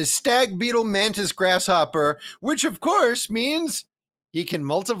henshin is stag, beetle, mantis, grasshopper, which of course means he can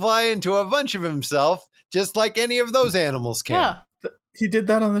multiply into a bunch of himself, just like any of those animals can. Yeah. He did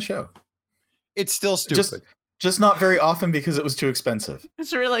that on the show. It's still stupid. Just not very often because it was too expensive.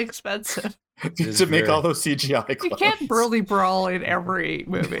 It's really expensive. to make all those CGI clothes. You can't burly brawl in every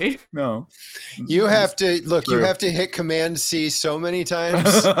movie. No. You have to look, you have to hit Command C so many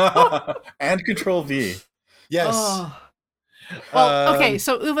times. And Control V. Yes. Oh. Well, okay,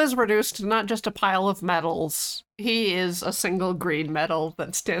 so Uva's reduced to not just a pile of medals. He is a single green medal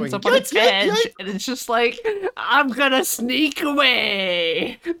that stands up on its edge, and it's just like, I'm gonna sneak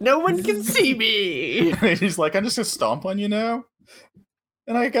away. No one can see me. He's like, I'm just gonna stomp on you now.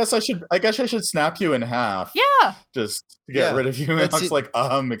 And I guess I should snap you in half. Yeah. Just to get rid of you. And Huck's like,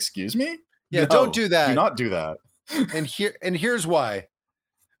 excuse me? Yeah, No, don't do that. Do not do that. And here's why.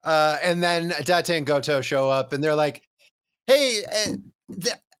 And then Date and Goto show up, and they're like, hey,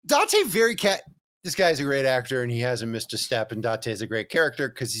 Date this guy's a great actor, and he hasn't missed a step, and Date is a great character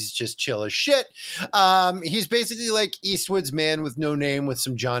because he's just chill as shit. He's basically like Eastwood's man with no name with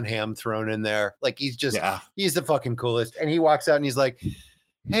some John Hamm thrown in there. Like, he's the fucking coolest. And he walks out and he's like,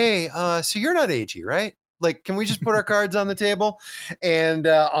 hey, so you're not AG, right? Like, can we just put our cards on the table? And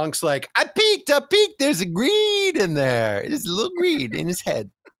Ankh's like, I peeked. There's a greed in there. There's a little greed in his head.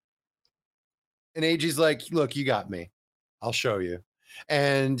 And AG's like, look, you got me. I'll show you.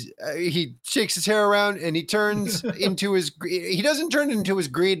 And he shakes his hair around and he turns into he doesn't turn into his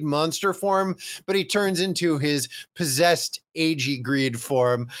greed monster form, but he turns into his possessed AG greed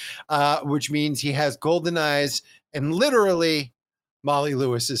form, which means he has golden eyes and literally Molly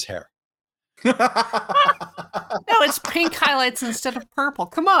Lewis's hair. No, it's pink highlights instead of purple.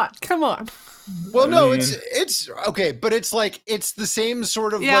 Come on. Well, no, it's okay, but it's like, it's the same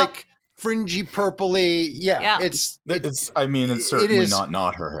sort of like fringy purpley. Yeah. It's certainly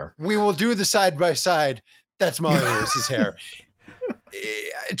not her hair. We will do the side by side. That's Molly Lewis's hair.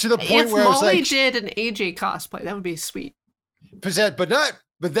 To the point if where Molly I was like, did an AG cosplay, that would be sweet. But that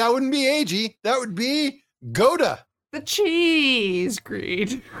wouldn't be AG. That would be Goda. The cheese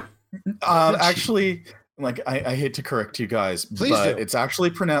greed. Actually, like, I hate to correct you guys, but it's actually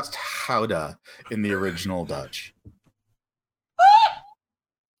pronounced Houda in the original Dutch.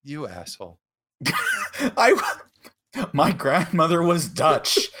 You asshole. My grandmother was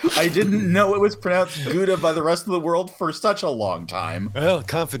Dutch. I didn't know it was pronounced Gouda by the rest of the world for such a long time. Well,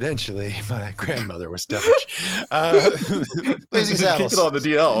 confidentially, my grandmother was Dutch. Blazing Saddles. Keep it on the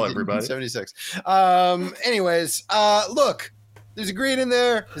DL, everybody. 76. Anyways, look, there's a greed in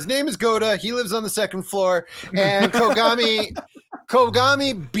there. His name is Goda. He lives on the second floor. And Kogami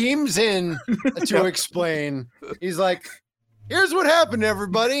beams in to explain. He's like, here's what happened,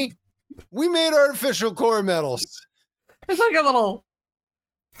 everybody. We made artificial core medals. It's like a little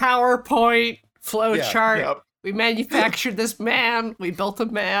PowerPoint flow chart. Yep. We manufactured this man. We built a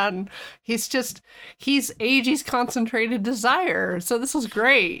man. He's AG's concentrated desire. So this was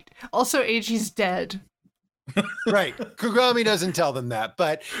great. Also, AG's dead. Right. Kogami doesn't tell them that.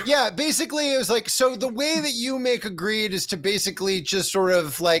 But yeah, basically it was like, so the way that you make a greed is to basically just sort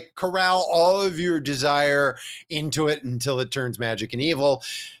of like corral all of your desire into it until it turns magic and evil.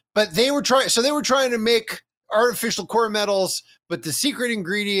 But they were trying to make artificial core metals, but the secret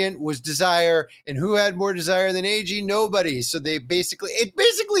ingredient was desire. And who had more desire than AG? Nobody. So they basically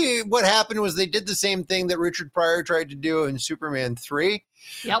what happened was they did the same thing that Richard Pryor tried to do in Superman 3.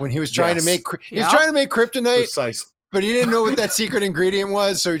 Yep. When he was trying to make kryptonite. Precisely. But he didn't know what that secret ingredient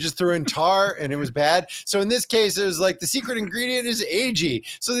was, so he just threw in tar, and it was bad. So in this case, it was like the secret ingredient is AG.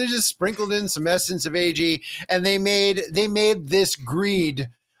 So they just sprinkled in some essence of AG, and they made this greed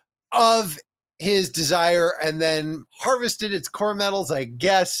of his desire and then harvested its core metals, I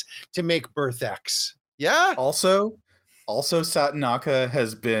guess, to make Birth X. Yeah. Also, Satanaka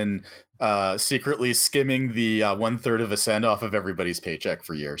has been secretly skimming the 1/3 of a cent off of everybody's paycheck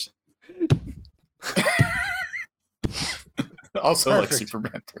for years. Also, like Perfect.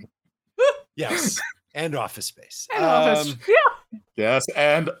 Superman 3. Yes. And Office Space. And Office. Yeah. Yes,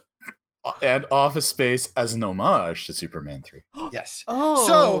 and Office Space as an homage to Superman 3. Yes.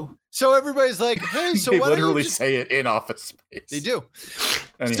 Oh. So everybody's like, hey, so They why don't you literally just... say it in Office Space. They do.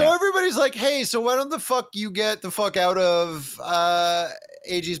 Anyhow. So everybody's like, hey, so why don't the fuck you get the fuck out of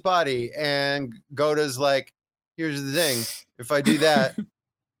AG's body? And Goda's like, here's the thing. If I do that,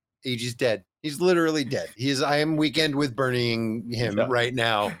 AG's dead. He's literally dead. I am weekend with burning him right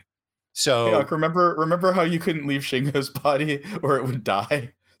now. So Hey, Unc, remember how you couldn't leave Shingo's body or it would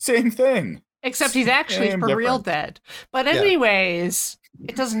die? Same thing. Except he's actually Same for real difference. dead. But anyways,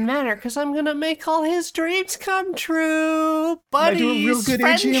 it doesn't matter because I'm gonna make all his dreams come true. Buddies, I do a real good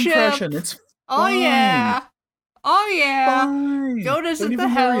friendship. AG impression. It's Oh fine. yeah. Oh yeah. Fine. Goda's Don't at the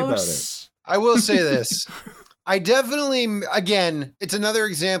even worry about it. house. I will say this. I definitely, again, it's another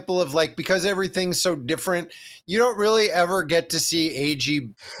example of like, because everything's so different, you don't really ever get to see AG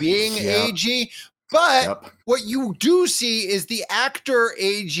being Yeah. AG. But Yep. what you do see is the actor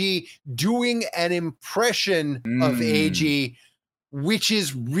AG doing an impression of Mm. AG, which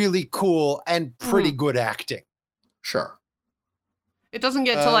is really cool and pretty good acting. Sure. It doesn't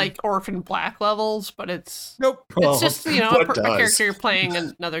get to like Orphan Black levels, but it's Nope. it's just, you know, a what does? character you're playing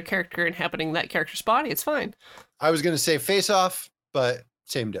another character inhabiting that character's body. It's fine. I was going to say Face Off, but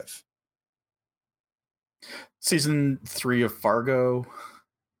same diff. Season 3 of Fargo.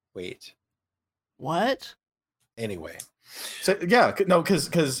 Wait. What? Anyway. So, yeah, no,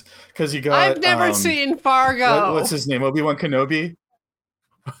 because you got. I've never seen Fargo. What's his name? Obi-Wan Kenobi.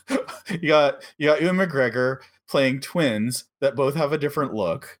 you got Ewan McGregor playing twins that both have a different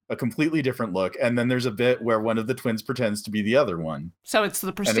look, a completely different look, and then there's a bit where one of the twins pretends to be the other one. So it's the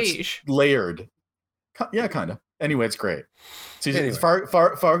And Prestige. it's layered. Yeah, kind of. Anyway, it's great. Anyway.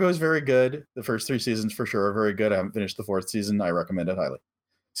 Fargo is very good. The first 3 seasons for sure are very good. I haven't finished the 4th season. I recommend it highly.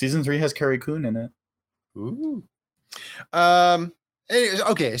 Season 3 has Carrie Coon in it. Ooh. Anyways,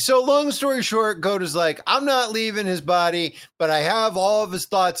 okay, so long story short, Goda's like, I'm not leaving his body, but I have all of his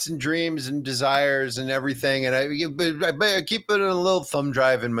thoughts and dreams and desires and everything, and I keep it in a little thumb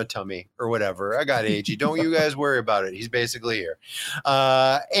drive in my tummy or whatever. I got AG. Don't you guys worry about it. He's basically here.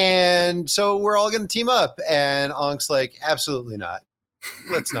 And so we're all going to team up, and Ank's like, absolutely not.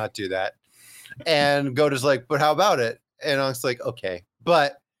 Let's not do that. And Goda's like, but how about it? And Ank's like, okay,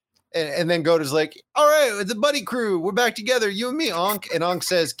 but. And then Goda's like, all right, the buddy crew, we're back together, you and me, Ankh. And Ankh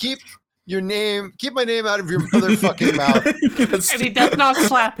says, keep my name out of your motherfucking mouth. And he does not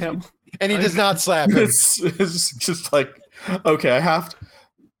slap him. And he does not slap him. It's just like, okay, I have to.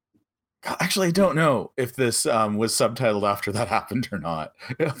 Actually, I don't know if this was subtitled after that happened or not.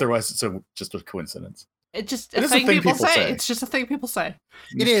 Otherwise, it's just a coincidence. It's just It a is a thing thing people people say. say. It's just a thing people say.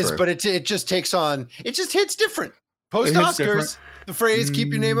 It is, but it just takes on, it just hits different. Post hits Oscars, different. the phrase "keep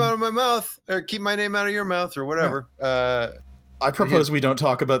your name out of my mouth" or "keep my name out of your mouth" or whatever. I propose we don't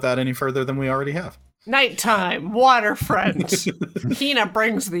talk about that any further than we already have. Nighttime, waterfront. Hina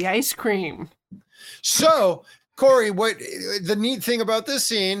brings the ice cream. So, Corey, what the neat thing about this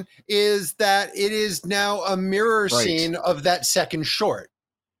scene is that it is now a mirror Right. scene of that second short,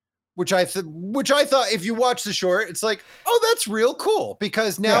 which I thought if you watch the short, it's like, oh, that's real cool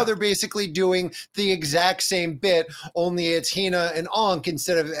because now Yeah. they're basically doing the exact same bit, only it's Hina and Ankh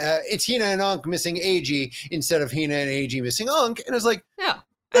instead of it's Hina and Ankh missing AG instead of Hina and AG missing Ankh, and it's like, Yeah.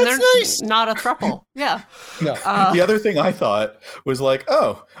 And That's they're nice. not a throuple. Yeah. no, Uh, The other thing I thought was like,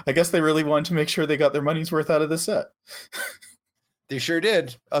 oh, I guess they really wanted to make sure they got their money's worth out of the set. they sure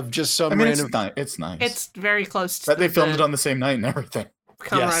did. Of just some I mean, random. it's nice. it's very close to That they filmed the it on the same night and everything.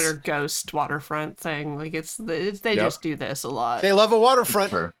 Kamen Yes. Rider Ghost waterfront thing. Like they Yep. just do this a lot. They love a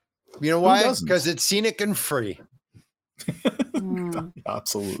waterfront. Sure. You know why? doesn't? Because it's scenic and free. Mm.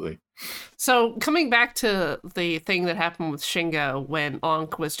 Absolutely. So coming back to the thing that happened with Shingo when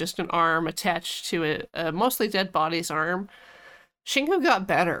Ankh was just an arm attached to a mostly dead body's arm, Shingo got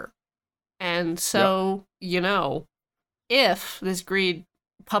better. And so, you know, if this greed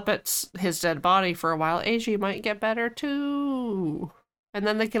puppets his dead body for a while, AG might get better too. And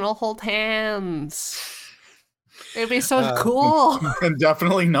then they can all hold hands. It'd be so cool. And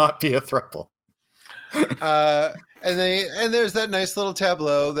definitely not be a throuple. And there's that nice little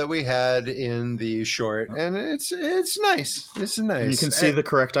tableau that we had in the short, and it's nice. It's nice. You can see the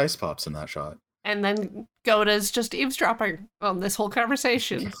correct ice pops in that shot. And then Goda's just eavesdropping on this whole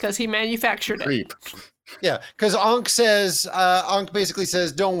conversation because he manufactured it. Creep. Yeah, because Ankh basically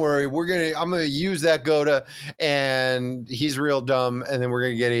says, "Don't worry, I'm gonna use that Goda," and he's real dumb, and then we're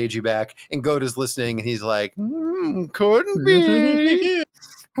gonna get AG back. And Goda's listening, and he's like, "Couldn't be.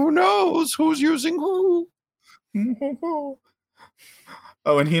 Who knows who's using who?"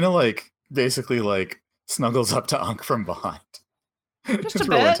 Oh, and Hina like basically like snuggles up to Ankh from behind. Just It's a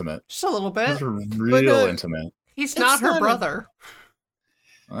real bit. intimate. Just a little bit. It's real intimate. He's not her not brother.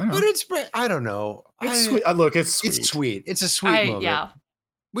 I know. But I don't know. It's sweet. Look, it's sweet. It's sweet. It's a sweet moment. Yeah.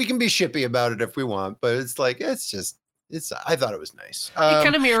 We can be shippy about it if we want, but it's like I thought it was nice. It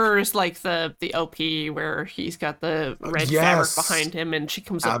kind of mirrors like the OP where he's got the red fabric behind him and she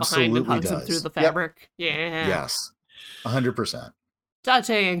comes up behind and hugs him through the fabric. Yep. Yeah. Yes. 100%.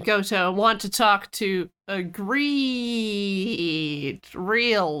 Date and Goto want to talk to Agreed.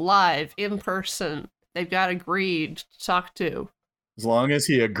 Real, live, in person. They've got Agreed to talk to. As long as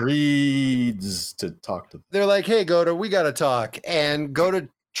he agrees to talk to them. They're like, "Hey, Goto, we got to talk." And Goto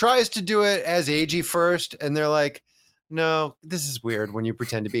tries to do it as AG first. And they're like, "No, this is weird when you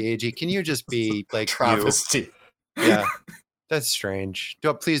pretend to be AG. Can you just be like travesty?" Yeah. That's strange.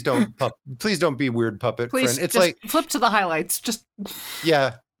 Please don't be weird puppet Please, friend. It's just like flip to the highlights. Just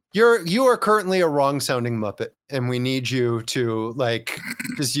yeah, you are currently a wrong sounding Muppet, and we need you to like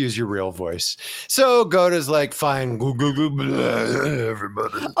just use your real voice. So Goda's like, "Fine,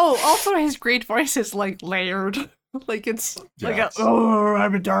 everybody." Oh, also his great voice is like layered. Like it's like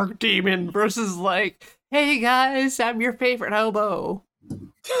I'm a dark demon versus like, "Hey guys, I'm your favorite hobo."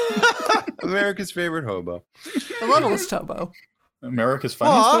 America's favorite hobo. The littlest hobo. America's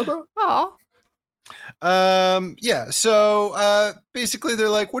funniest hobo? Aw. Yeah, so basically they're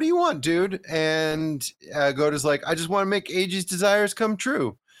like, "What do you want, dude?" And Goda's like, "I just want to make AG's desires come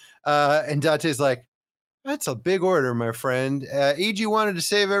true." And Date's like, "That's a big order, my friend. AG wanted to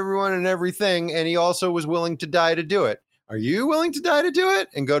save everyone and everything, and he also was willing to die to do it. Are you willing to die to do it?"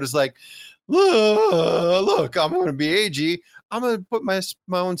 And Goda's like, look, I'm going to be AG. I'm going to put my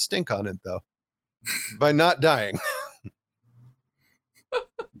own stink on it, though, by not dying."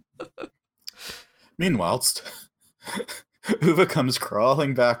 Meanwhile, Uva comes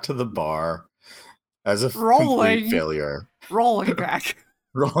crawling back to the bar as a complete failure. Rolling back.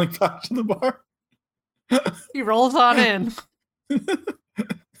 Rolling back to the bar. He rolls on in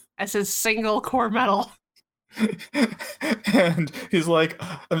as his single core medal. And he's like,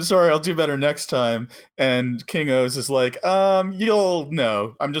 "I'm sorry, I'll do better next time." And King O's is like, "You'll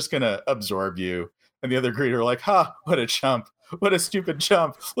know. I'm just gonna absorb you." And the other greeter are like, "Ha, what a chump. What a stupid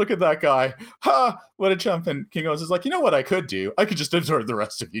chump. Look at that guy. Ha, what a chump." And King O's is like, "You know what I could do? I could just absorb the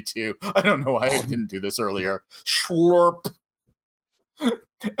rest of you too. I don't know why I didn't do this earlier." Schlorp.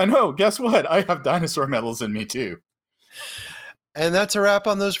 And guess what? I have dinosaur medals in me too. And that's a wrap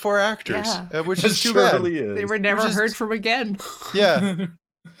on those four actors, which is too bad. Is. They were never heard from again. Yeah.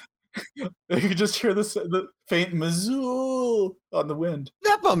 You could just hear the faint mazoo on the wind.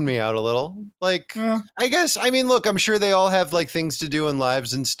 That bummed me out a little. Like, I guess, I mean, look, I'm sure they all have like things to do in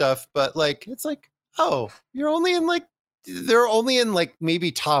lives and stuff, but like, it's like, oh, they're only in like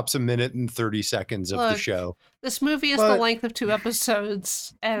maybe tops a minute and 30 seconds of the show. This movie is the length of 2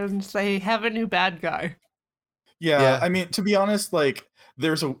 episodes, and they have a new bad guy. Yeah, I mean, to be honest, like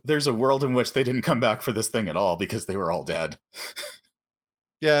there's a world in which they didn't come back for this thing at all because they were all dead.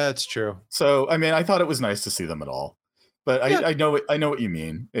 Yeah, that's true. So, I mean, I thought it was nice to see them at all, but I know what you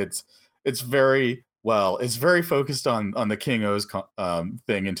mean. It's very focused on the King O's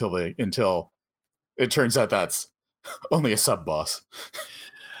thing until it turns out that's only a sub boss.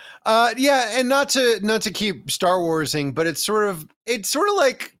 Yeah, and not to keep Star Warsing, but it's sort of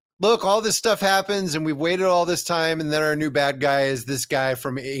like, look, all this stuff happens and we've waited all this time, and then our new bad guy is this guy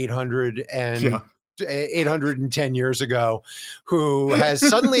from 810 years ago who has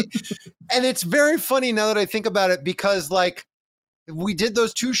suddenly and it's very funny now that I think about it, because like we did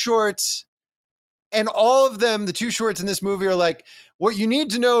those 2 shorts and all of them, the 2 shorts in this movie are like, what you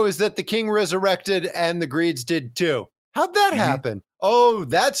need to know is that the king resurrected and the Greeds did too. How'd that happen? Oh,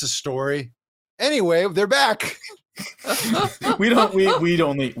 that's a story. Anyway, they're back. we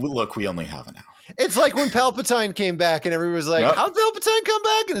only have an hour. It's like when Palpatine came back and everyone was like, how'd Palpatine come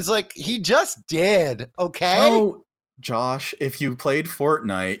back? And it's like, he just did. Okay. Oh, Josh, if you played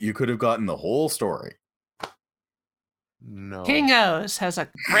Fortnite, you could have gotten the whole story. No. King O's has a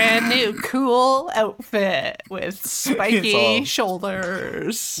brand new cool outfit with spiky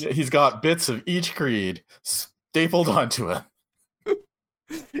shoulders. He's got bits of each creed stapled onto him.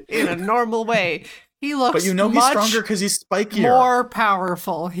 In a normal way. He looks But you know he's much stronger because he's spikier. more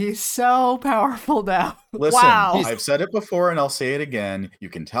powerful. He's so powerful now. Listen, Wow. I've said it before and I'll say it again. You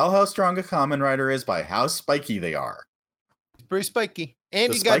can tell how strong a Kamen Rider is by how spiky they are. It's pretty spiky.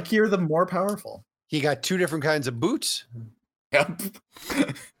 And The spikier, the more powerful. he got 2 different kinds of boots. Yep.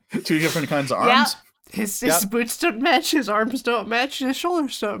 2 different kinds of Yeah. arms. His Yep. boots don't match, his arms don't match, his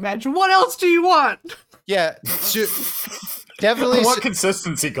shoulders don't match. What else do you want? Yeah, definitely. What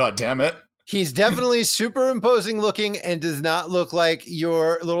consistency, goddammit. He's definitely superimposing looking and does not look like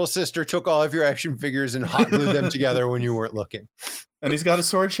your little sister took all of your action figures and hot glued them together when you weren't looking. And he's got a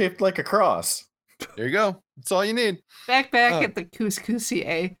sword shaped like a cross. There you go. That's all you need. Back at the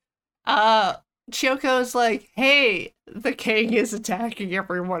couscousier. Chioko's like, hey, the king is attacking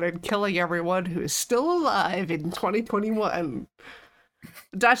everyone and killing everyone who is still alive in 2021.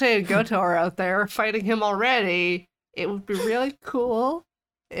 Date and Goto are out there fighting him already. It would be really cool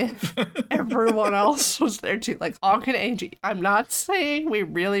if everyone else was there too. Like Ankh and Angie. I'm not saying we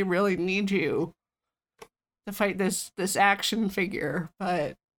really, really need you to fight this action figure,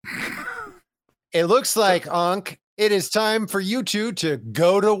 but It looks like, Ankh, it is time for you two to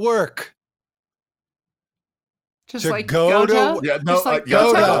go to work. just To like go to- Goto? Yeah, no, Just like yeah,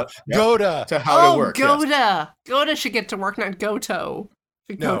 Goto? Goda. Yeah. Goda. To how to Oh, work. Yes. Goda. Goda should get to work, not Goto.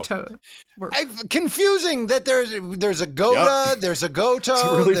 No. Goto. Work. Confusing that there's a Goda, there's a Goto.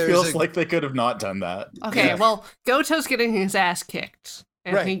 It really there's feels a, like they could have not done that. Okay, Yeah. well, Goto's getting his ass kicked.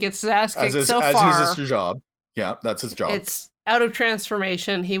 And Right. he gets his ass kicked As so his far. job. Yeah, that's his job. It's out of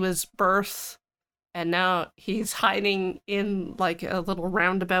transformation. He was birthed, and now he's hiding in like a little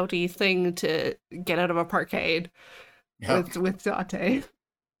roundabouty thing to get out of a parkade Yeah. with Date.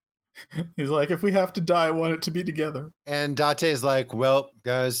 He's like, if we have to die, I want it to be together. And Date's like, well,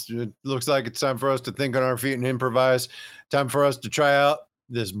 guys, it looks like it's time for us to think on our feet and improvise. Time for us to try out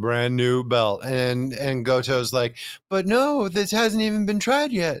this brand new belt. And Goto's like, but no, this hasn't even been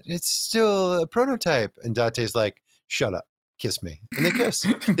tried yet. It's still a prototype. And Date's like, shut up, kiss me. And they kiss.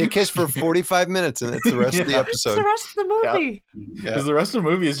 They kiss for 45 minutes, and that's the rest of the Yeah. It's episode. the rest of the movie. Because the rest of the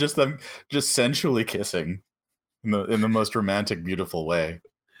movie is just them just sensually kissing in the most romantic, beautiful way.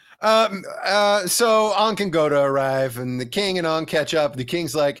 So Ankh and Goda arrive, and the king and Ankh catch up. The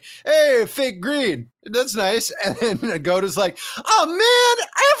king's like, hey, fake greed. That's nice. And then Goda's like, oh man,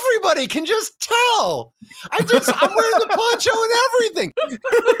 everybody can just tell. I'm wearing the poncho and everything.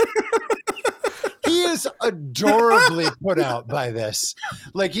 He is adorably put out by this.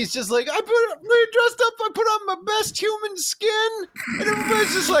 Like, he's just like, I dressed up, I put on my best human skin. And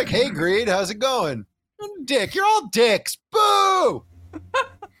everybody's just like, hey, greed, how's it going? Dick, you're all dicks. Boo!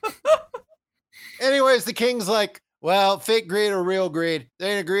 Anyways, the king's like, well, fake greed or real greed,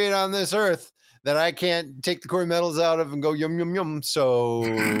 they ain't agreed on this earth that I can't take the core metals out of and go yum, yum, yum.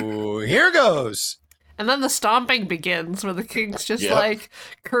 So here goes. And then the stomping begins, where the king's just Yep. like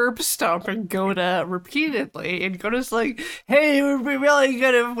curb stomping Goda repeatedly, and Goda's like, "Hey, it would be really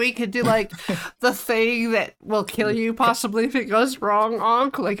good if we could do like the thing that will kill you, possibly if it goes wrong,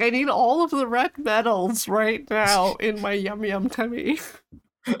 Ankh. Like, I need all of the red metals right now in my yum yum tummy."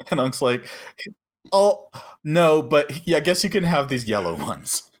 And Unk's like, oh, no, but yeah, I guess you can have these yellow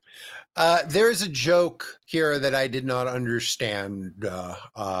ones. There's a joke here that I did not understand because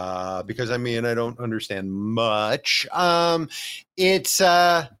I don't understand much. It's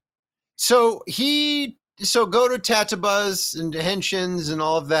so go to Tatabas and Henshins and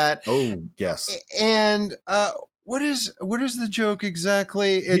all of that. Oh, yes. And what is the joke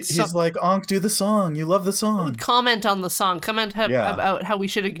exactly? He's like, Ankh, do the song. You love the song. Comment on the song. Comment Yeah. about how we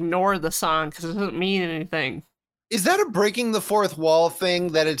should ignore the song because it doesn't mean anything. Is that a breaking the fourth wall thing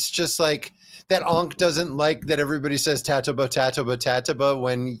that it's just like that Ankh doesn't like that everybody says Tataba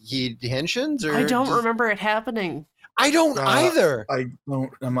when he henshins? Or I don't remember it happening. I don't either. I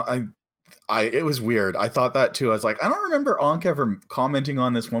don't. It was weird. I thought that too. I was like, I don't remember Ankh ever commenting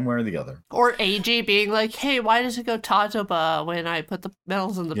on this one way or the other. Or AG being like, hey, why does it go Tatoba when I put the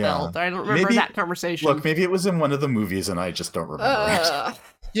metals in the Yeah. belt? I don't remember that conversation. Look, maybe it was in one of the movies and I just don't remember it.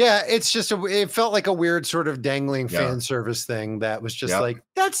 Yeah, it's just it felt like a weird sort of dangling fan service thing that was just like,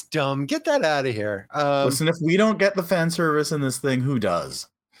 that's dumb. Get that out of here. Listen, if we don't get the fan service in this thing, who does?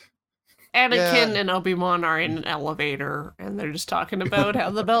 Anakin and Obi-Wan are in an elevator, and they're just talking about how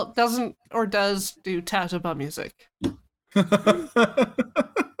the belt doesn't or does do Tatoba music.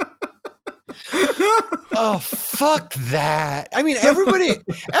 Oh, fuck that. I mean, everybody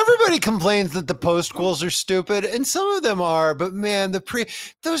complains that the postquels are stupid, and some of them are, but man,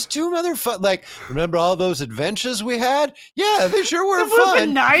 those two motherfuckers, like, remember all those adventures we had? Yeah, they sure were That would have fun.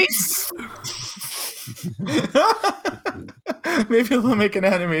 been nice. Maybe they'll make an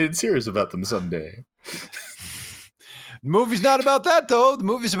animated series about them someday. The movie's not about that, though. The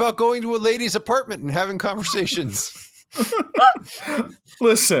movie's about going to a lady's apartment and having conversations.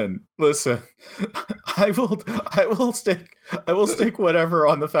 Listen. I will stake whatever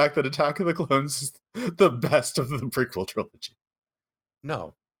on the fact that Attack of the Clones is the best of the prequel trilogy.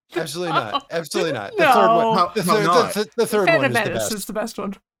 No, absolutely not. Absolutely not. No. The third one. How not? The third Phantom one is the Menace best. is the best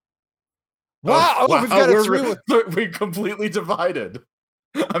one. Wow, we've got a three. We completely divided.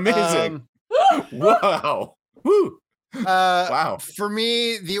 Amazing. Wow. Woo. Wow. For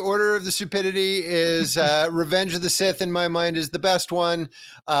me, the Order of the Stupidity is Revenge of the Sith in my mind is the best one.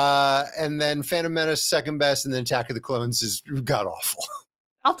 And then Phantom Menace second best, and then Attack of the Clones is god awful.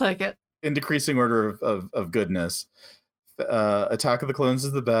 I'll take it. In decreasing order of goodness. Attack of the Clones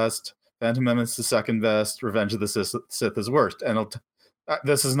is the best. Phantom Menace is second best. Revenge of the Sith is worst. And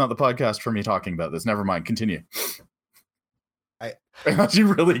this is not the podcast for me talking about this. Never mind. Continue. You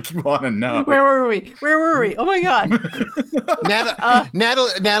really want to know. Where were we? Oh my god.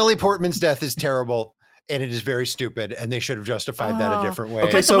 Natalie Portman's death is terrible, and it is very stupid, and they should have justified that a different way.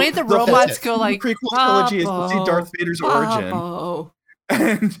 Okay, But the way the robots go like, the prequel trilogy is to see Darth Vader's origin. Bravo.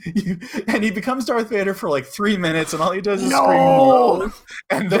 And he becomes Darth Vader for like 3 minutes, and all he does is No! scream "No!"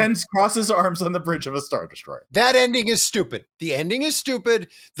 and then crosses arms on the bridge of a Star Destroyer. That ending is stupid. The ending is stupid.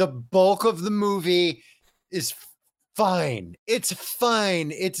 The bulk of the movie is fine. It's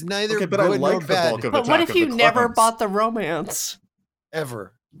fine. It's neither Okay, but good I like nor the bad. bulk of But what Attack if of you the never Clones. bought the romance?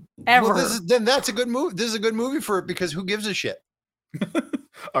 Ever. Ever. Well, then that's a good movie. This is a good movie for it because who gives a shit?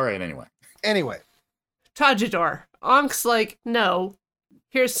 All right, anyway. Anyway, Tajidor. Ank's like, no.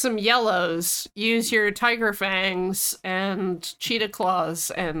 Here's some yellows. Use your tiger fangs and cheetah claws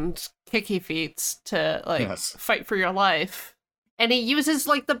and kicky feet to fight for your life. And he uses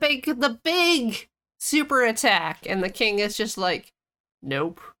like the big super attack, and the king is just like,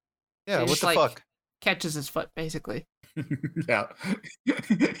 nope. yeah, He what just, the fuck? Catches his foot, basically. Yeah.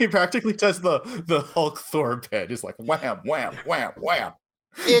 He practically does the Hulk Thor bit. He's like wham, wham, wham, wham.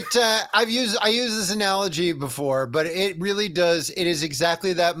 I used this analogy before, but it really does. It is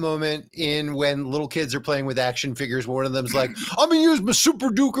exactly that moment in when little kids are playing with action figures. One of them's like, I'm gonna use my super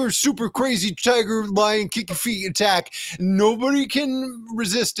duper, super crazy tiger lion kick feet attack. Nobody can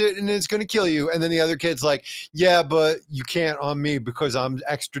resist it, and it's gonna kill you. And then the other kid's like, yeah, but you can't on me because I'm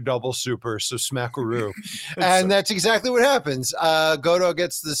extra double super, so smackaroo. And that's exactly what happens. Godo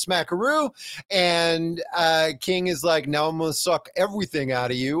gets the smackaroo, and King is like, now I'm gonna suck everything out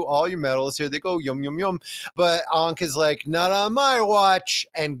of you, all your medals. Here they go, yum yum yum. But Ankh is like, not on my watch,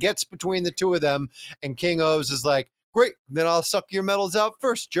 and gets between the two of them. And King O's is like, great, then I'll suck your medals out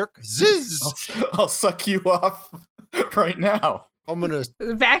first, jerk. Ziz. I'll suck you off right now. I'm gonna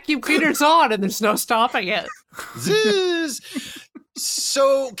The vacuum cleaner's on, and there's no stopping it. ziz.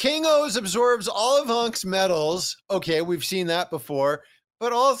 So King O's absorbs all of Ankh's medals. Okay, we've seen that before.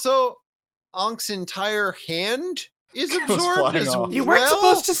 But also Ankh's entire hand is absorbed flying as off. You weren't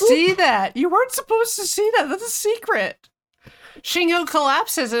supposed to see that. That's a secret. Shingo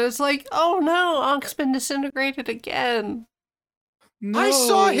collapses, and it's like, oh no, Ankh's been disintegrated again. No, I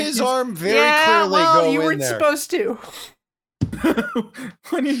saw his arm very yeah, clearly well, go you in weren't there. supposed to.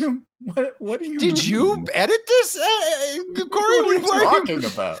 What do you Did mean? you edit this, Corey? What are you Why are you- talking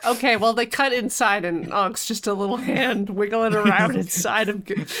about? Okay, well, they cut inside, and Ankh's just a little hand wiggling around inside of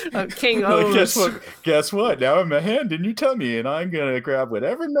King Well, O's. guess what? Now I'm a hand in your tummy, and I'm gonna grab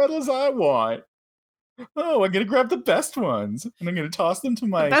whatever medals I want. Oh, I'm gonna grab the best ones, and I'm gonna toss them to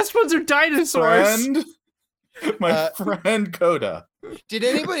my Best ones are dinosaurs. friend, friend Coda. Did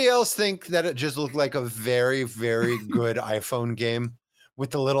anybody else think that it just looked like a very, very good iPhone game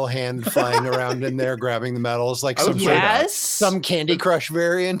with the little hand flying around in there grabbing the medals, like I would some play that. Yes. some Candy Crush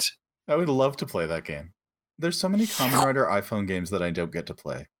variant? I would love to play that game. There's so many Kamen Rider iPhone games that I don't get to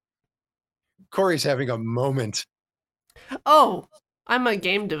play. Corey's having a moment. Oh, I'm a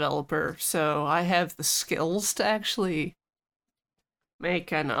game developer, so I have the skills to actually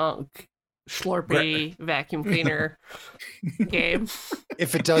make an Ankh Schlorpy vacuum cleaner game.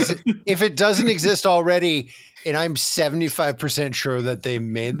 If it doesn't exist already, and I'm 75% sure that they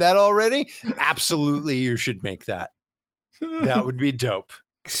made that already, absolutely you should make that. That would be dope.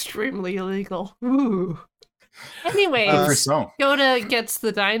 Extremely illegal. Ooh. Anyways, Good for so. Yoda gets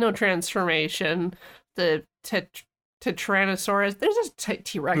the dino transformation, the Tyrannosaurus. There's a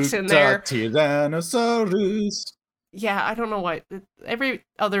T-Rex in there. Tyrannosaurus. Yeah, I don't know why. Every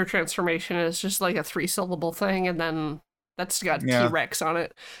other transformation is just like a 3-syllable thing, and then that's got Yeah. T-Rex on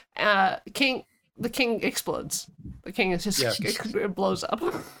it. The king explodes. The king is just it blows up.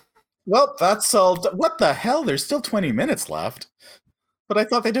 Well, that's solved. What the hell? There's still 20 minutes left. But I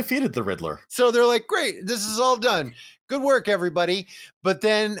thought they defeated the Riddler. So they're like, great, this is all done. Good work, everybody. But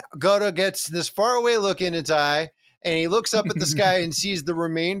then Goto gets this faraway look in its eye, and he looks up at the sky and sees the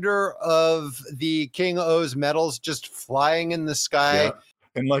remainder of the King O's medals just flying in the sky. Yeah.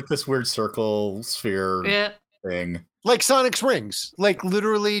 In like this weird circle sphere thing. Like Sonic's rings. Like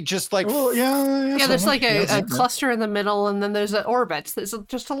literally just like... Well, yeah, there's like a cluster in the middle, and then there's orbits. There's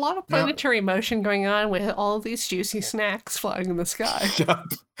just a lot of planetary motion going on with all of these juicy snacks flying in the sky.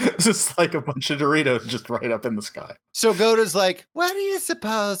 It's just like a bunch of Doritos just right up in the sky. So Goto's like, what do you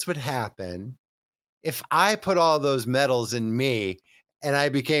suppose would happen if I put all those medals in me and I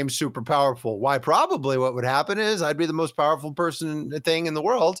became super powerful? Why, probably what would happen is I'd be the most powerful thing in the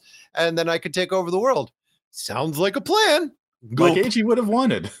world, and then I could take over the world. Sounds like a plan. Like AG would have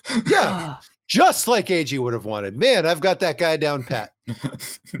wanted. Yeah, just like AG would have wanted. Man, I've got that guy down pat.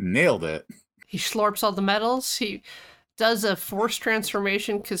 Nailed it. He slurps all the metals. He does a force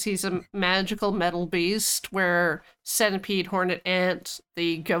transformation because he's a magical metal beast where Centipede, Hornet, Ant,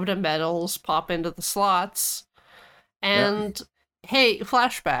 the Goda metals pop into the slots. And hey,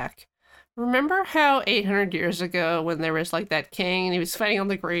 flashback. Remember how 800 years ago when there was like that king and he was fighting on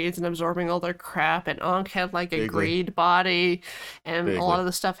the greeds and absorbing all their crap, and Ankh had like a greed body and a lot of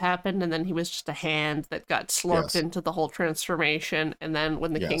the stuff happened, and then he was just a hand that got slurped into the whole transformation, and then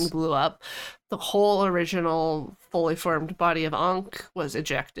when the king blew up, the whole original fully formed body of Ankh was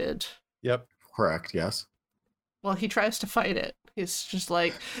ejected. Yep. Correct, yes. Well, he tries to fight it. He's just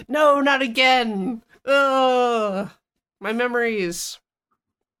like, no, not again. Ugh, my memories.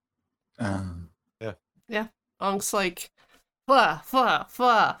 Yeah. Ankh's like,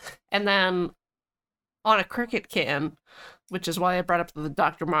 fuh. And then on a cricket can, which is why I brought up the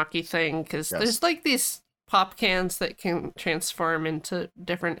Dr. Maki thing, because there's like these pop cans that can transform into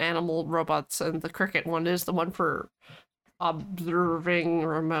different animal robots, and the cricket one is the one for observing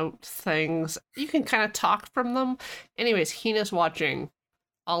remote things. You can kind of talk from them. Anyways, Hina's watching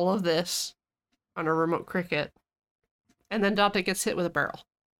all of this on a remote cricket, and then Dante gets hit with a barrel.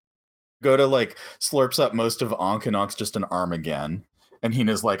 Goto like slurps up most of Ankh, and Ankh's just an arm again. And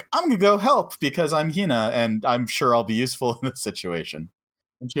Hina's like, I'm gonna go help because I'm Hina and I'm sure I'll be useful in this situation.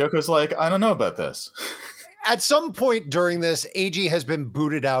 And Chiyoko's like, I don't know about this. At some point during this, AG has been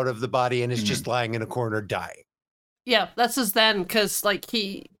booted out of the body and is just lying in a corner dying. Yeah, that's his then, because like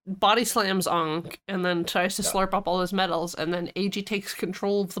he body slams Ankh and then tries to slurp up all his medals, and then AG takes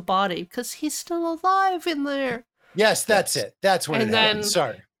control of the body because he's still alive in there. Yes, that's it. That's when it happened.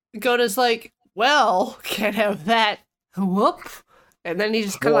 Sorry. Gota's like, well, can't have that. Whoop. And then he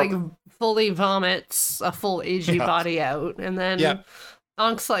just kind of like fully vomits a full AG body out. And then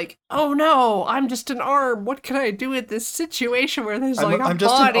Ankh's like, oh no, I'm just an arm. What can I do in this situation where there's like I'm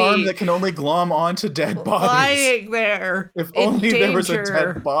just an arm that can only glom onto dead bodies. Lying there. If only there was a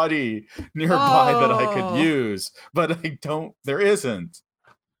dead body nearby that I could use. But there isn't.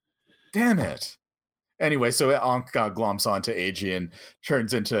 Damn it. Anyway, so Ankh gloms onto AG and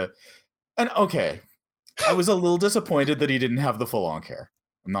turns into... And okay, I was a little disappointed that he didn't have the full Ankh hair.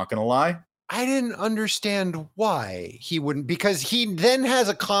 I'm not going to lie. I didn't understand why he wouldn't, because he then has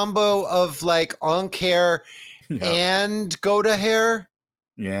a combo of like Ankh hair and Goda hair.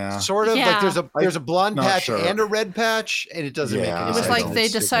 Yeah. Sort of. Like there's a blonde patch and a red patch, and it doesn't make any sense. It was like they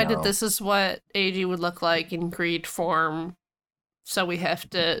decided this is what AG would look like in greed form, so we have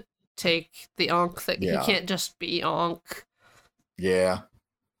to take the Ankh that he can't just be Ankh. Yeah.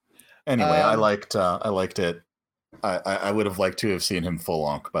 Anyway, I liked it. I would have liked to have seen him full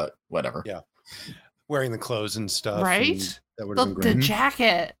Ankh, but whatever. Yeah. Wearing the clothes and stuff. Right? That would have been great. The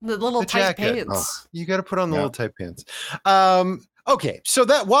jacket, the little tight pants. You got to put on the little tight pants. Okay, so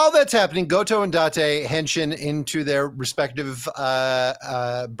that while that's happening, Goto and Date henshin into their respective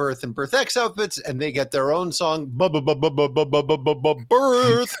Birth and Birth X outfits, and they get their own song, Birth and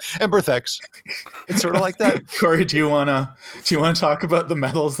Birth X. It's sort of like that. Corey, do you wanna talk about the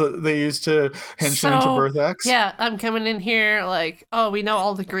medals that they use to henshin into Birth X? Yeah, I'm coming in here like, oh, we know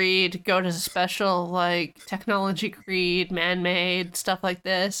all the greed. Goto's a special like technology greed, man-made stuff like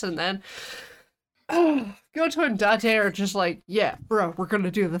this, and then. Goto and Date are just like, yeah, bro, we're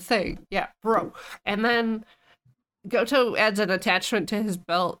gonna do the thing. Yeah, bro. And then Goto adds an attachment to his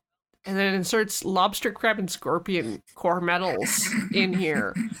belt and then inserts lobster, crab, and scorpion core metals in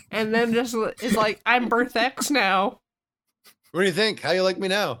here. And then just is like, I'm Birth X now. What do you think? How you like me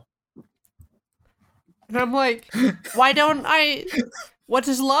now? And I'm like, why don't I... What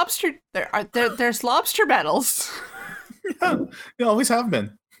is lobster... There's lobster metals. Yeah, you always have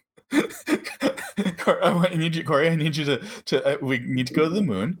been. Corey, I need you to we need to go to the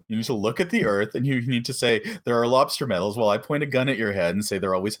moon. You need to look at the Earth, and you need to say there are lobster metals while I point a gun at your head and say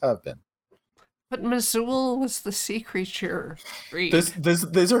there always have been. But Mazul was the sea creature.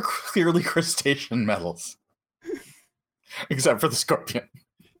 These are clearly crustacean metals, except for the scorpion.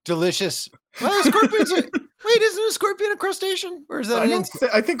 Delicious. Well, scorpions. Wait, isn't a scorpion a crustacean, or is that?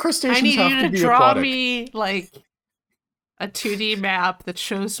 I think crustaceans I need have you to to be draw aquatic. me like a 2D map that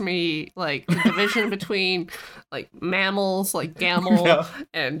shows me like the division between like mammals like gamel Yeah.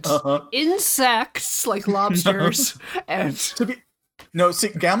 and Uh-huh. insects like lobsters and No, see,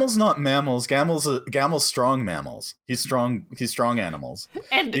 Gamel's not mammals. Gamel's strong mammals. He's strong animals.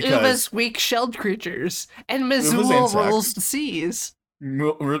 and because- Uva's weak shelled creatures. And Uva's Mazul insects. rules the seas.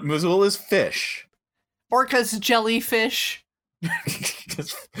 Muzul is fish. Orca's jellyfish.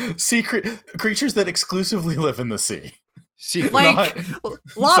 Creatures that exclusively live in the sea. Like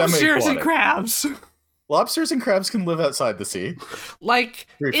lobsters and semi-aquatic. crabs. Lobsters and crabs can live outside the sea. Like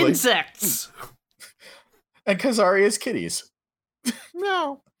Briefly. insects. And Kazari is kitties.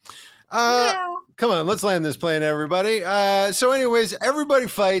 No. Come on, let's land this plane, everybody. So anyways, everybody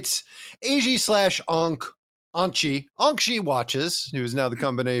fights. AG / Onk. Ankshi watches, who is now the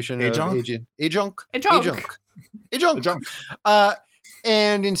combination of Ajunk? Ajunk.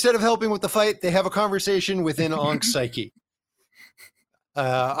 And instead of helping with the fight, they have a conversation within Ank's psyche.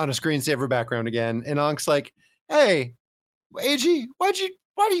 On a screensaver background again. And Ank's like, hey, AG, why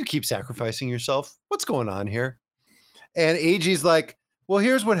do you keep sacrificing yourself? What's going on here? And AG's like, well,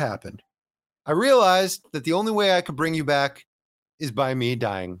 here's what happened. I realized that the only way I could bring you back is by me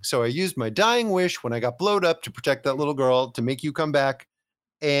dying. So I used my dying wish when I got blowed up to protect that little girl to make you come back,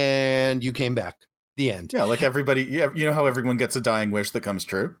 and you came back. The end. Yeah, like everybody, you know how everyone gets a dying wish that comes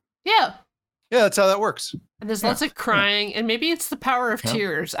true? Yeah. Yeah, that's how that works. And there's lots of crying, and maybe it's the power of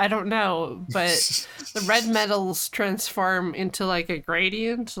tears. I don't know, but the red metals transform into like a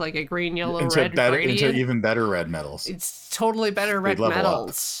gradient, like a green, yellow, red gradient. Into even better red metals. It's totally better red level up.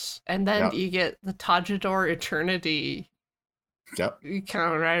 metals. And then you get the Tajador Eternity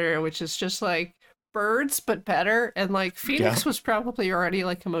Kamen Rider, which is just like birds, but better. And like Phoenix was probably already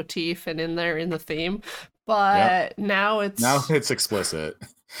like a motif and in there in the theme, but now it's explicit.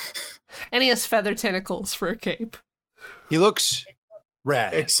 And he has feather tentacles for a cape. He looks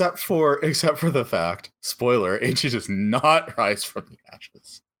rad. Except for the fact, spoiler, H does not rise from the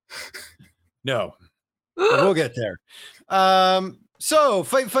ashes. No. We'll get there. So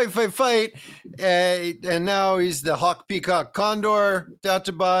fight. And now he's the Hawk, Peacock, Condor,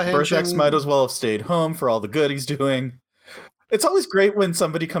 Databa, Berthex might as well have stayed home for all the good he's doing. It's always great when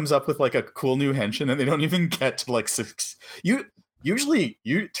somebody comes up with like a cool new henshin and they don't even get to like six.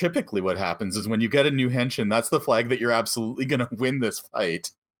 Typically what happens is when you get a new henshin, that's the flag that you're absolutely going to win this fight.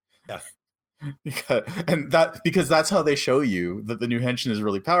 Yeah. Because that's how they show you that the new henshin is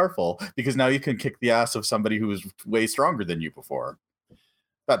really powerful, because now you can kick the ass of somebody who was way stronger than you before.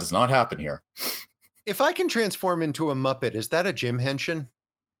 That does not happen here. If I can transform into a Muppet, is that a gym henshin?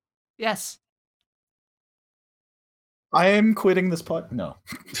 Yes. I am quitting this pod. No.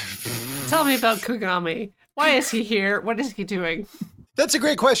 Tell me about Kugami. Why is he here? What is he doing? That's a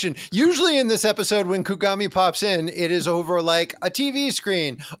great question. Usually in this episode, when Kugami pops in, it is over like a TV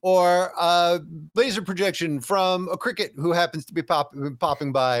screen or a laser projection from a cricket who happens to be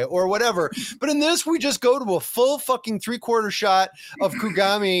popping by or whatever. But in this, we just go to a full fucking 3/4 shot of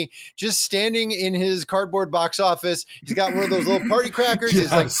Kugami just standing in his cardboard box office. He's got one of those little party crackers. Yes.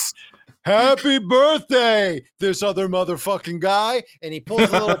 He's like, happy birthday, this other motherfucking guy. And he pulls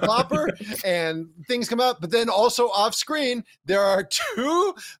a little popper and things come out. But then also off screen, there are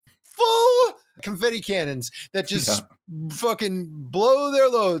 2 full confetti cannons that just fucking blow their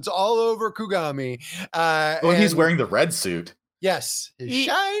loads all over Kugami. And he's wearing the red suit. Yes, his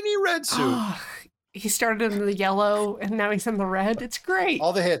shiny red suit. He started in the yellow and now he's in the red. It's great.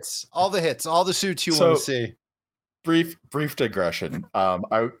 All the hits, all the suits you want to see. Brief digression.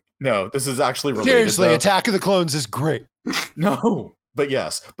 No, this is actually related. Seriously, though. Attack of the Clones is great. No, but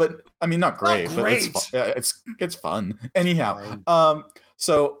yes, but I mean, not great, but it's fun. Anyhow,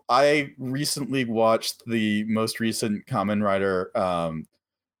 so I recently watched the most recent Kamen Rider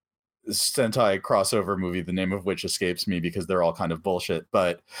Sentai crossover movie, the name of which escapes me because they're all kind of bullshit.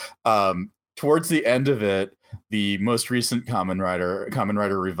 But towards the end of it, the most recent Kamen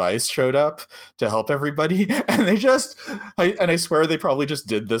Rider Revised showed up to help everybody, and I swear they probably just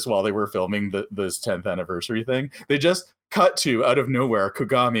did this while they were filming this 10th anniversary thing. They just cut to, out of nowhere,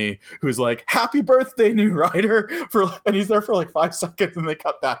 Kugami, who's like, happy birthday, new rider, and he's there for like 5 seconds, and they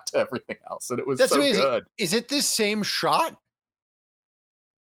cut back to everything else, and it was so amazing. good. Is it this same shot?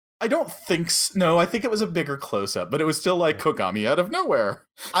 I don't think no, I think it was a bigger close-up, but it was still like Kogami out of nowhere.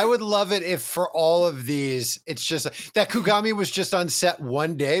 I would love it if for all of these, it's just that Kugami was just on set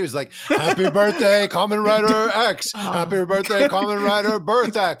one day. It was like, happy birthday, Kamen Rider X. Happy birthday, Kamen Rider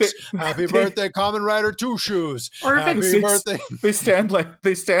Birth X. Happy birthday, Kamen Rider Two Shoes. Or if Happy birthday.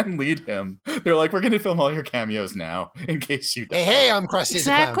 They stand lead him. They're like, we're going to film all your cameos now in case you die. Hey, I'm Krusty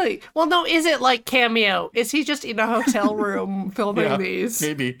Exactly. Well, no, is it like Cameo? Is he just in a hotel room filming these?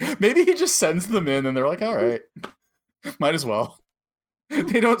 Maybe he just sends them in and they're like, all right, might as well.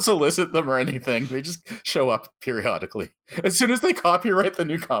 They don't solicit them or anything. They just show up periodically. As soon as they copyright the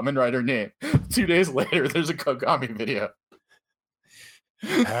new Kamen Rider name, 2 days later, there's a Kogami video.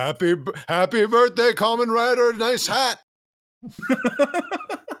 Happy birthday, Kamen Rider. Nice hat.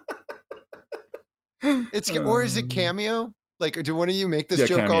 Or is it Cameo? Like, do one of you make this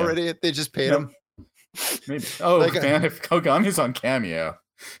joke Cameo. already? They just paid him. Maybe. Oh, like man, if Kogami's on Cameo.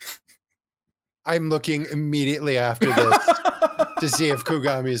 I'm looking immediately after this to see if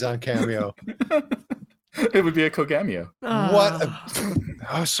Kugami is on Cameo. It would be a Kogamio.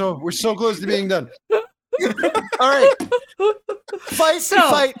 So we're so close to being done. All right. Fight.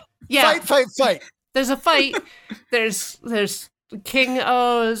 There's a fight. There's King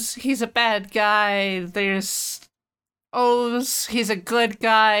O's. He's a bad guy. There's O's. He's a good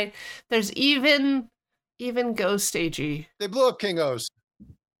guy. There's even Ghost AG. They blew up King O's.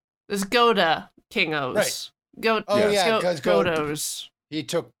 There's Goda King O's. Right. Because Godos. He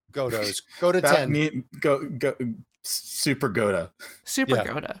took Godos. Goda 10. Super Goda.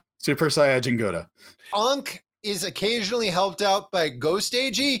 Goda. Super Saiyajin Goda. Ankh is occasionally helped out by Ghost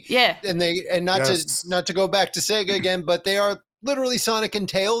AG. Yeah. And not to go back to Sega again, but they are literally Sonic and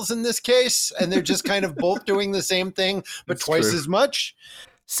Tails in this case, and they're just kind of both doing the same thing, but twice as much.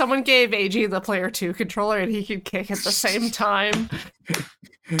 Someone gave AG the Player 2 controller and he could kick at the same time.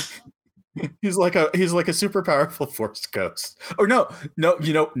 He's like a super powerful Force Ghost. Or no,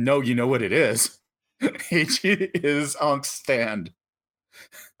 you know what it is. AG is Ankh's stand.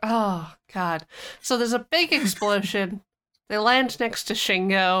 Oh God. So there's a big explosion. They land next to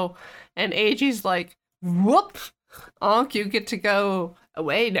Shingo, and AG's like, whoop, Ankh, you get to go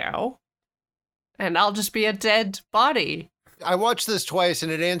away now. And I'll just be a dead body. I watched this twice,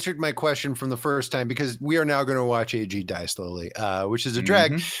 and it answered my question from the first time, because we are now going to watch AG die slowly, which is a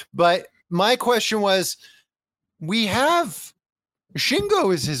drag. Mm-hmm. But my question was, we have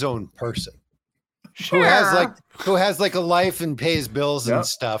Shingo is his own person. Sure. Who has like a life and pays bills and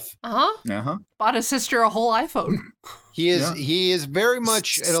stuff. Bought his sister a whole iPhone. He is very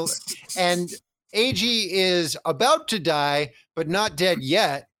much, and AG is about to die, but not dead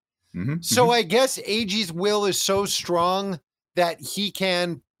yet. Mm-hmm. So I guess AG's will is so strong that he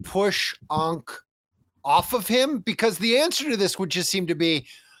can push Ankh off of him, because the answer to this would just seem to be,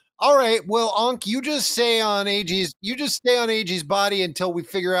 all right, well, Ankh, you just stay on AG's body until we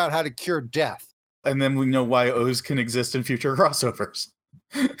figure out how to cure death. And then we know why O's can exist in future crossovers.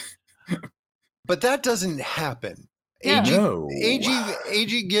 But that doesn't happen. Yeah. AG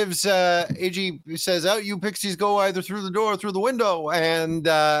says, "Out, you pixies go either through the door or through the window," and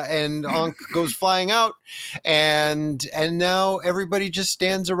Ankh goes flying out, and now everybody just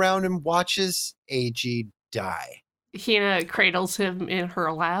stands around and watches AG die. Hina cradles him in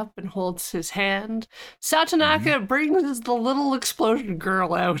her lap and holds his hand. Satonaka brings the little explosion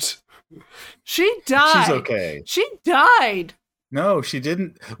girl out. She died. She's okay. She died. No, she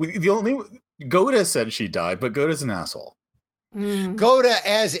didn't. Goda said she died, but Goda's an asshole. Goda,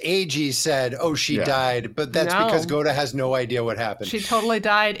 as AG said, she died, but that's because Goda has no idea what happened. She totally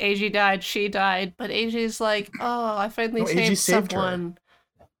died. AG died. She died. But AG's like, I finally saved someone.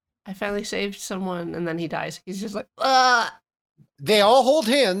 I finally saved someone, and then he dies. He's just like, They all hold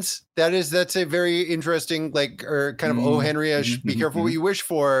hands. That's a very interesting, kind of O. Henry-ish. Be careful what you wish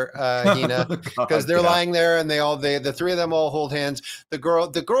for, Hina, because they're lying there, and the three of them all hold hands. The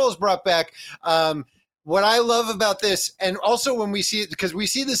girl is brought back. What I love about this, and also when we see it, because we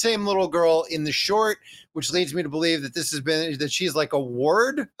see the same little girl in the short, which leads me to believe that that she's like a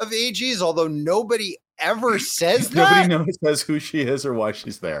ward of AG's, although nobody ever says that. Nobody says who she is or why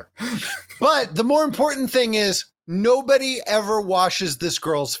she's there. But the more important thing is, nobody ever washes this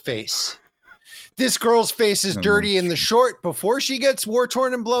girl's face. This girl's face is dirty in the short before she gets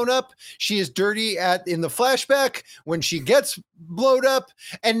war-torn and blown up. She is dirty in the flashback when she gets blown up.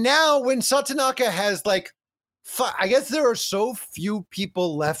 And now when Satonaka has I guess there are so few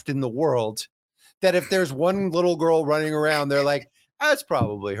people left in the world that if there's one little girl running around, they're like, that's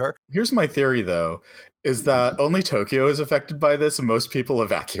probably her. Here's my theory, though, is that only Tokyo is affected by this and most people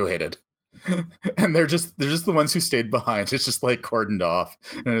evacuated. And they're just the ones who stayed behind. It's just like cordoned off,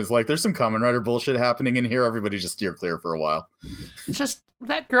 and it's like there's some Kamen Rider bullshit happening in here. Everybody just steer clear for a while. It's just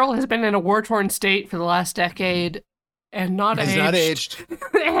that girl has been in a war-torn state for the last decade and not aged.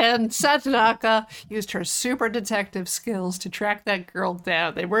 And Satonaka used her super detective skills to track that girl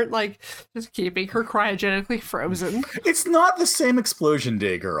down. They weren't like just keeping her cryogenically frozen. It's not the same Explosion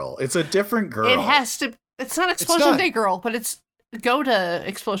Day girl. It's a different girl. It has to. It's not Explosion Day girl, but it's go to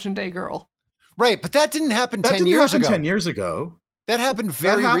Explosion Day girl. Right, but that didn't happen 10 years ago. 10 years ago. That happened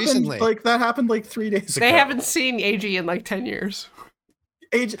very recently. That happened like 3 days ago. They haven't seen AG in like 10 years.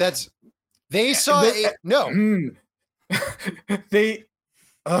 They saw it. No. They.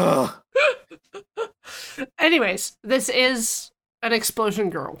 Anyways, this is an explosion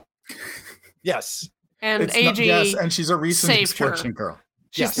girl. Yes. And AG. Yes, and she's a recent explosion girl.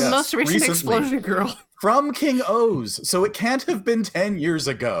 She's the most recent explosion girl. From King O's, so it can't have been 10 years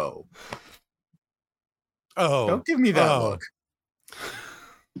ago. Oh. Don't give me that look.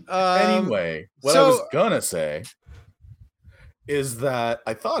 Anyway, what I was gonna say is that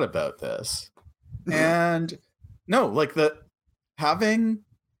I thought about this, and no, like having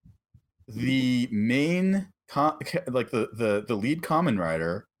the main the lead Kamen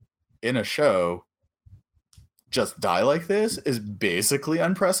Rider in a show just die like this is basically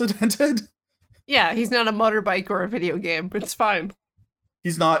unprecedented. Yeah, he's not a motorbike or a video game, but it's fine.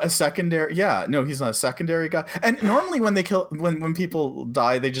 He's not a secondary. Yeah, no, he's not a secondary guy. And normally when they kill, when people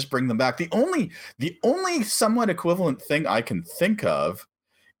die, they just bring them back. The only somewhat equivalent thing I can think of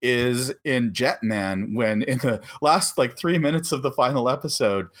is in Jetman, when in the last like 3 minutes of the final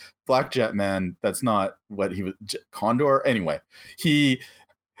episode, Black Jetman, that's not what he was, Condor. Anyway, he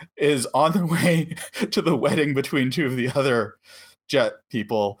is on the way to the wedding between two of the other Jet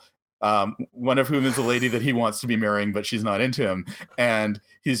people. One of whom is a lady that he wants to be marrying, but she's not into him. And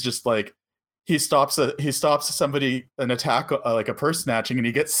he's just like, he stops somebody, an attack, like a purse snatching, and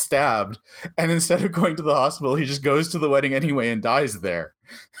he gets stabbed. And instead of going to the hospital, he just goes to the wedding anyway and dies there.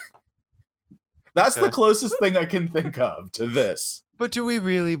 That's the closest thing I can think of to this. But do we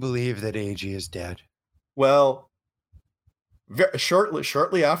really believe that AG is dead? Well,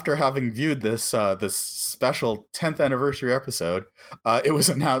 shortly after having viewed this this special 10th anniversary episode, it was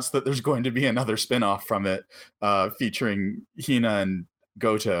announced that there's going to be another spin-off from it, featuring Hina and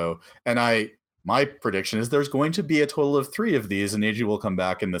Goto. And my prediction is there's going to be a total of 3 of these, and AG will come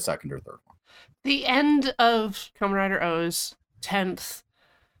back in the second or third one. The end of Kamen Rider O's 10th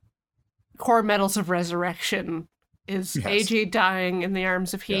Core Metals of Resurrection is AG dying in the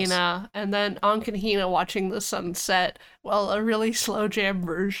arms of Hina, and then Ankh and Hina watching the sunset while a really slow jam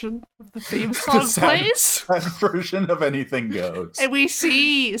version of the theme song plays. That version of Anything Goes. And we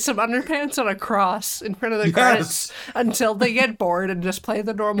see some underpants on a cross in front of the credits until they get bored and just play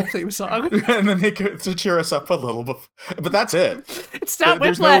the normal theme song. And then they go to cheer us up a little bit. But that's it. It's not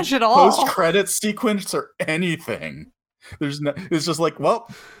Whiplash at all. Post-credit sequence or anything. It's just like, well,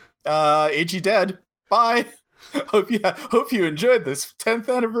 AG dead. Bye. Hope you enjoyed this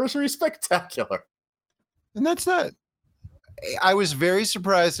 10th anniversary spectacular. And that's not. I was very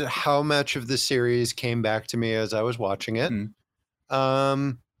surprised at how much of the series came back to me as I was watching it.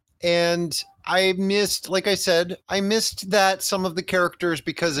 And I missed, like I said, that some of the characters,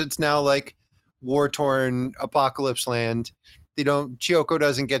 because it's now like war-torn apocalypse land. Chiyoko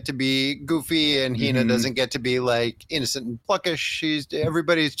doesn't get to be goofy, and Hina doesn't get to be like innocent and pluckish.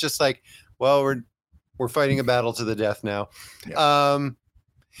 Everybody's just like, well, we're fighting a battle to the death now. Yeah.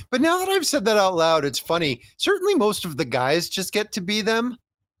 But now that I've said that out loud, it's funny. Certainly most of the guys just get to be them.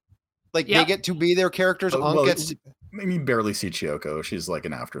 Like they get to be their characters. Ankh gets to... You barely see Chiyoko. She's like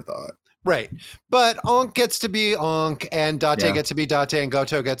an afterthought. Right. But Ankh gets to be Ankh, and Date gets to be Date, and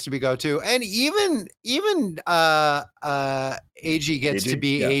Goto gets to be Goto. And even AG gets to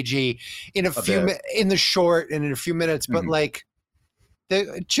be AG in in the short and in a few minutes. But like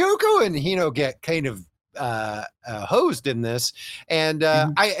the Chiyoko and Hino get kind of hosed in this, and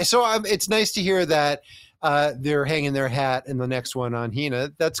it's nice to hear that they're hanging their hat in the next one on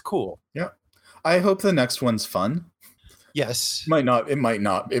Hina. That's cool. Yeah, I hope the next one's fun. Yes,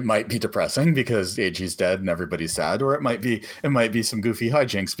 it might be depressing because AG's dead and everybody's sad, or it might be some goofy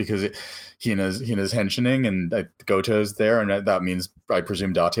hijinks because Hina's henching and Goto's there, and that means I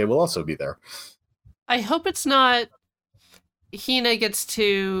presume Date will also be there. I hope it's not Hina gets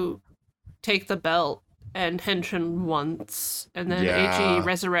to take the belt and henshin once, and then AG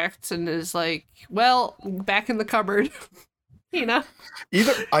resurrects and is like, well, back in the cupboard. Hina.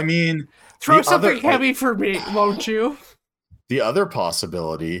 Throw something heavy for me, won't you? The other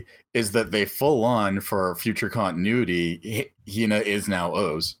possibility is that they full on, for future continuity, Hina is now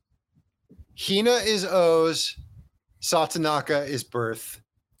O's. Hina is O's, Satanaka is Birth,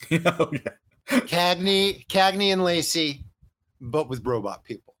 Oh, yeah. Cagney and Lacey, but with robot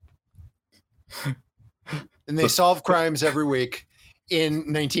people. And they solve crimes every week in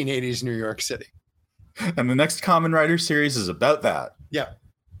 1980s New York City. And the next Kamen Rider series is about that. Yeah.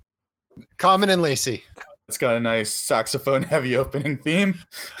 Kamen and Lacey. It's got a nice saxophone heavy opening theme.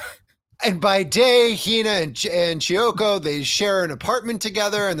 And by day, Hina and Chiyoko, they share an apartment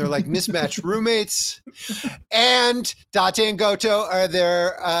together and they're like mismatched roommates. And Date and Goto are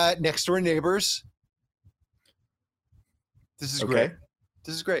their next door neighbors. This is great.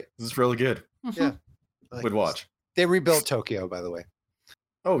 This is great. This is really good. Yeah. Would watch. They rebuilt Tokyo, by the way.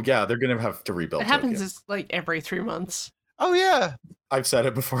 Oh, yeah. They're going to have to rebuild It happens Tokyo. is like every 3 months. Oh, yeah. I've said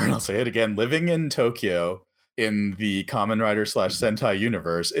it before and I'll say it again. Living in Tokyo in the Kamen Rider / Sentai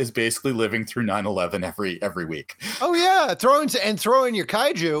universe is basically living through 9/11 every week. Oh, yeah. Throw in your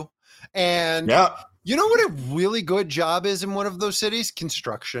kaiju. And yeah. You know what a really good job is in one of those cities?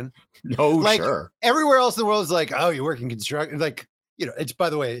 Construction. No, sure. Everywhere else in the world is like, oh, you work in construction. Like, you know, it's, by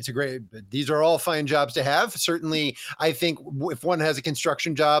the way, these are all fine jobs to have. Certainly, I think if one has a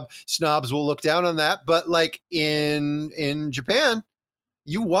construction job, snobs will look down on that. But like in Japan,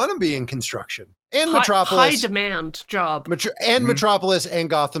 you want to be in construction and Metropolis. High demand job. Metropolis and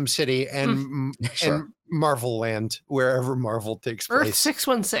Gotham City and Marvel Land, wherever Marvel takes place. Earth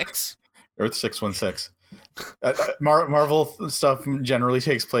 616. Earth 616. Marvel stuff generally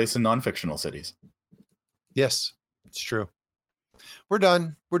takes place in non-fictional cities. Yes, it's true. We're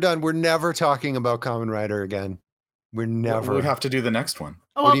done. We're never talking about Kamen Rider again. We're never. We have to do the next one.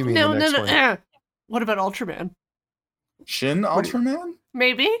 Oh, what do you mean? No. One? What about Ultraman? Shin Ultraman?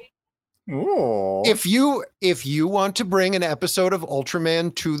 Maybe. Ooh. If you want to bring an episode of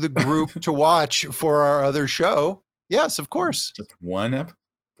Ultraman to the group to watch for our other show, yes, of course. Just one episode?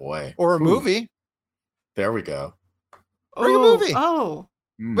 Boy. Or a movie. There we go. Bring a movie. Oh.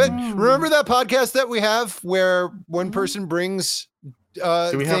 But remember that podcast that we have where one person brings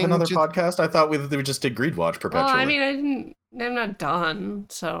do we have another podcast? I thought we just did Greed Watch perpetually. Well, I mean, I'm not done,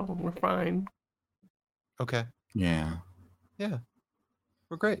 so we're fine. Okay. Yeah. Yeah.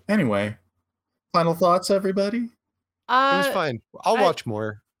 We're great. Anyway, final thoughts, everybody? It was fine. I'll watch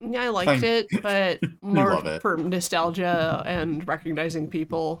more. Yeah, I liked it, but more love it. for nostalgia and recognizing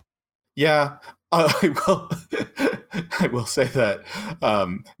people. Yeah. I will say that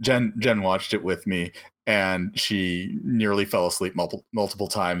Jen watched it with me and she nearly fell asleep multiple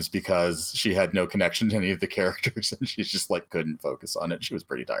times because she had no connection to any of the characters and she just like couldn't focus on it. She was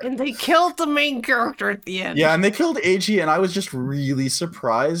pretty tired. And they killed the main character at the end. Yeah, and they killed AG and I was just really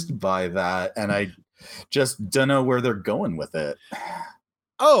surprised by that and I just don't know where they're going with it.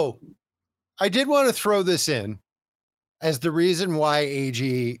 Oh, I did want to throw this in as the reason why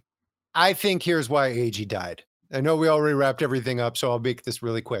AG, I think here's why AG died. I know we already wrapped everything up, so I'll make this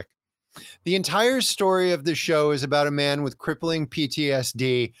really quick. The entire story of the show is about a man with crippling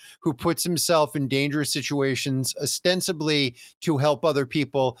PTSD who puts himself in dangerous situations, ostensibly to help other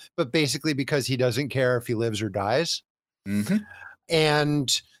people, but basically because he doesn't care if he lives or dies. Mm-hmm.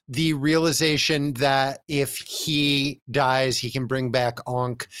 And the realization that if he dies, he can bring back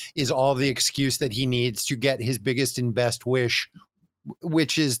Ankh is all the excuse that he needs to get his biggest and best wish,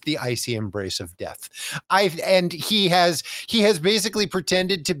 which is the icy embrace of death. And he has basically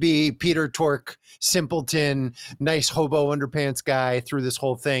pretended to be Peter Tork, simpleton, nice hobo underpants guy through this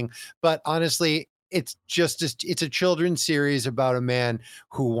whole thing. But honestly, it's a children's series about a man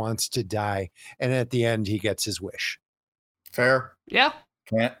who wants to die. And at the end, he gets his wish. Fair. Yeah.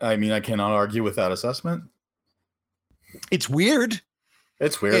 I cannot argue with that assessment. It's weird.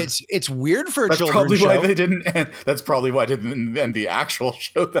 It's weird. It's weird for a that's children's show. That's probably why they didn't end the actual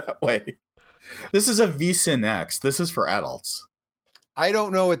show that way. This is a VSIN X. This is for adults. I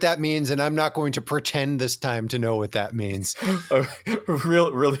don't know what that means, and I'm not going to pretend this time to know what that means.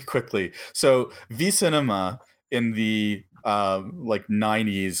 Really quickly. So V-Cinema in the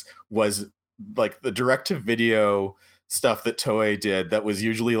 90s was like the direct-to-video stuff that Toei did that was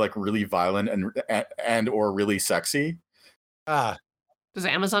usually like really violent and or really sexy. Does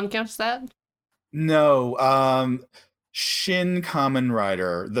Amazon count as that? No. Shin Kamen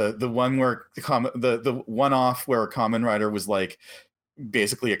Rider, the one where the one-off where Kamen Rider was like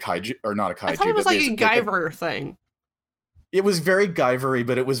basically a kaiju, or not a kaiju. I thought it was like a Guyver thing. It was very Guyver-y,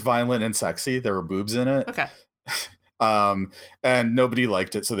 but it was violent and sexy. There were boobs in it. Okay. And nobody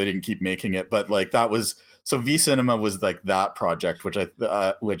liked it, so they didn't keep making it. But like that was so V-Cinema was like that project, which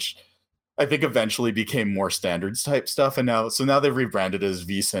I think eventually became more standards type stuff. And now they've rebranded as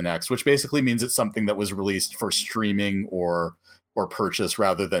VSIN X, which basically means it's something that was released for streaming or purchase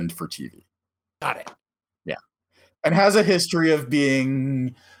rather than for TV. Got it. And has a history of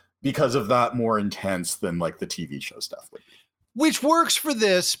being, because of that, more intense than like the TV show stuff would be. Which works for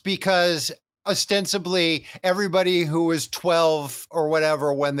this because ostensibly everybody who was 12 or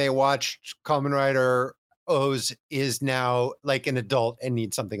whatever when they watched Kamen Rider O's is now like an adult and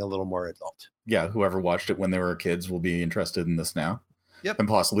needs something a little more adult. Yeah, whoever watched it when they were kids will be interested in this now. Yep. And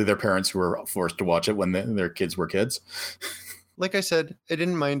possibly their parents who were forced to watch it when their kids were kids. Like I said, I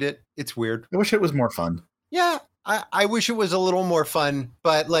didn't mind it. It's weird. I wish it was more fun. Yeah, I wish it was a little more fun,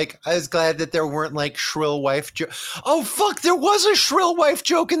 but like I was glad that there weren't like shrill wife Oh fuck, there was a shrill wife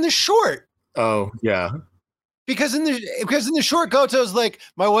joke in the short. Oh, yeah. Because in the short, Goto's like,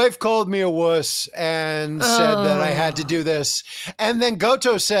 my wife called me a wuss and said that I had to do this. And then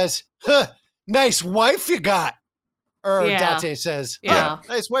Goto says, huh, nice wife you got. Or Date says,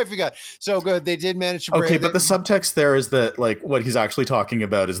 nice wife you got. So good. They did manage to Okay, but the subtext there is that like what he's actually talking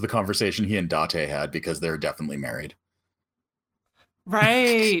about is the conversation he and Date had because they're definitely married.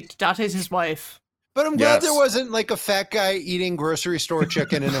 Right. Date's his wife. But I'm glad there wasn't like a fat guy eating grocery store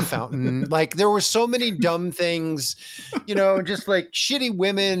chicken in a fountain. Like there were so many dumb things, you know, just like shitty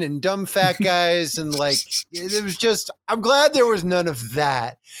women and dumb fat guys. And like, it was just, I'm glad there was none of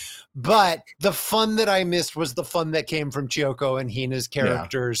that. But the fun that I missed was the fun that came from Chiyoko and Hina's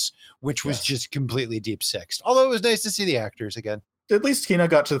characters, which was just completely deep sixed. Although it was nice to see the actors again. At least Hina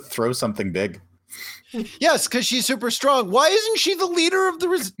got to throw something big. Yes, because she's super strong. Why isn't she the leader of the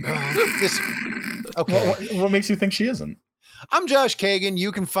Okay. What makes you think she isn't? I'm Josh Kagan.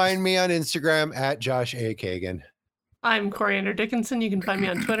 You can find me on Instagram at Josh A. Kagan. I'm Coriander Dickinson. You can find me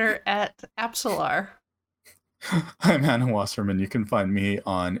on Twitter at Apsilar. I'm Hannah Wasserman. You can find me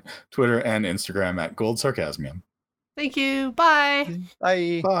on Twitter and Instagram at Gold Sarcasmium. Thank you. Bye.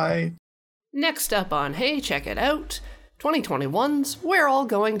 Bye. Bye. Next up on Hey, Check It Out, 2021's We're All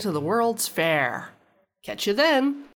Going to the World's Fair. Catch you then.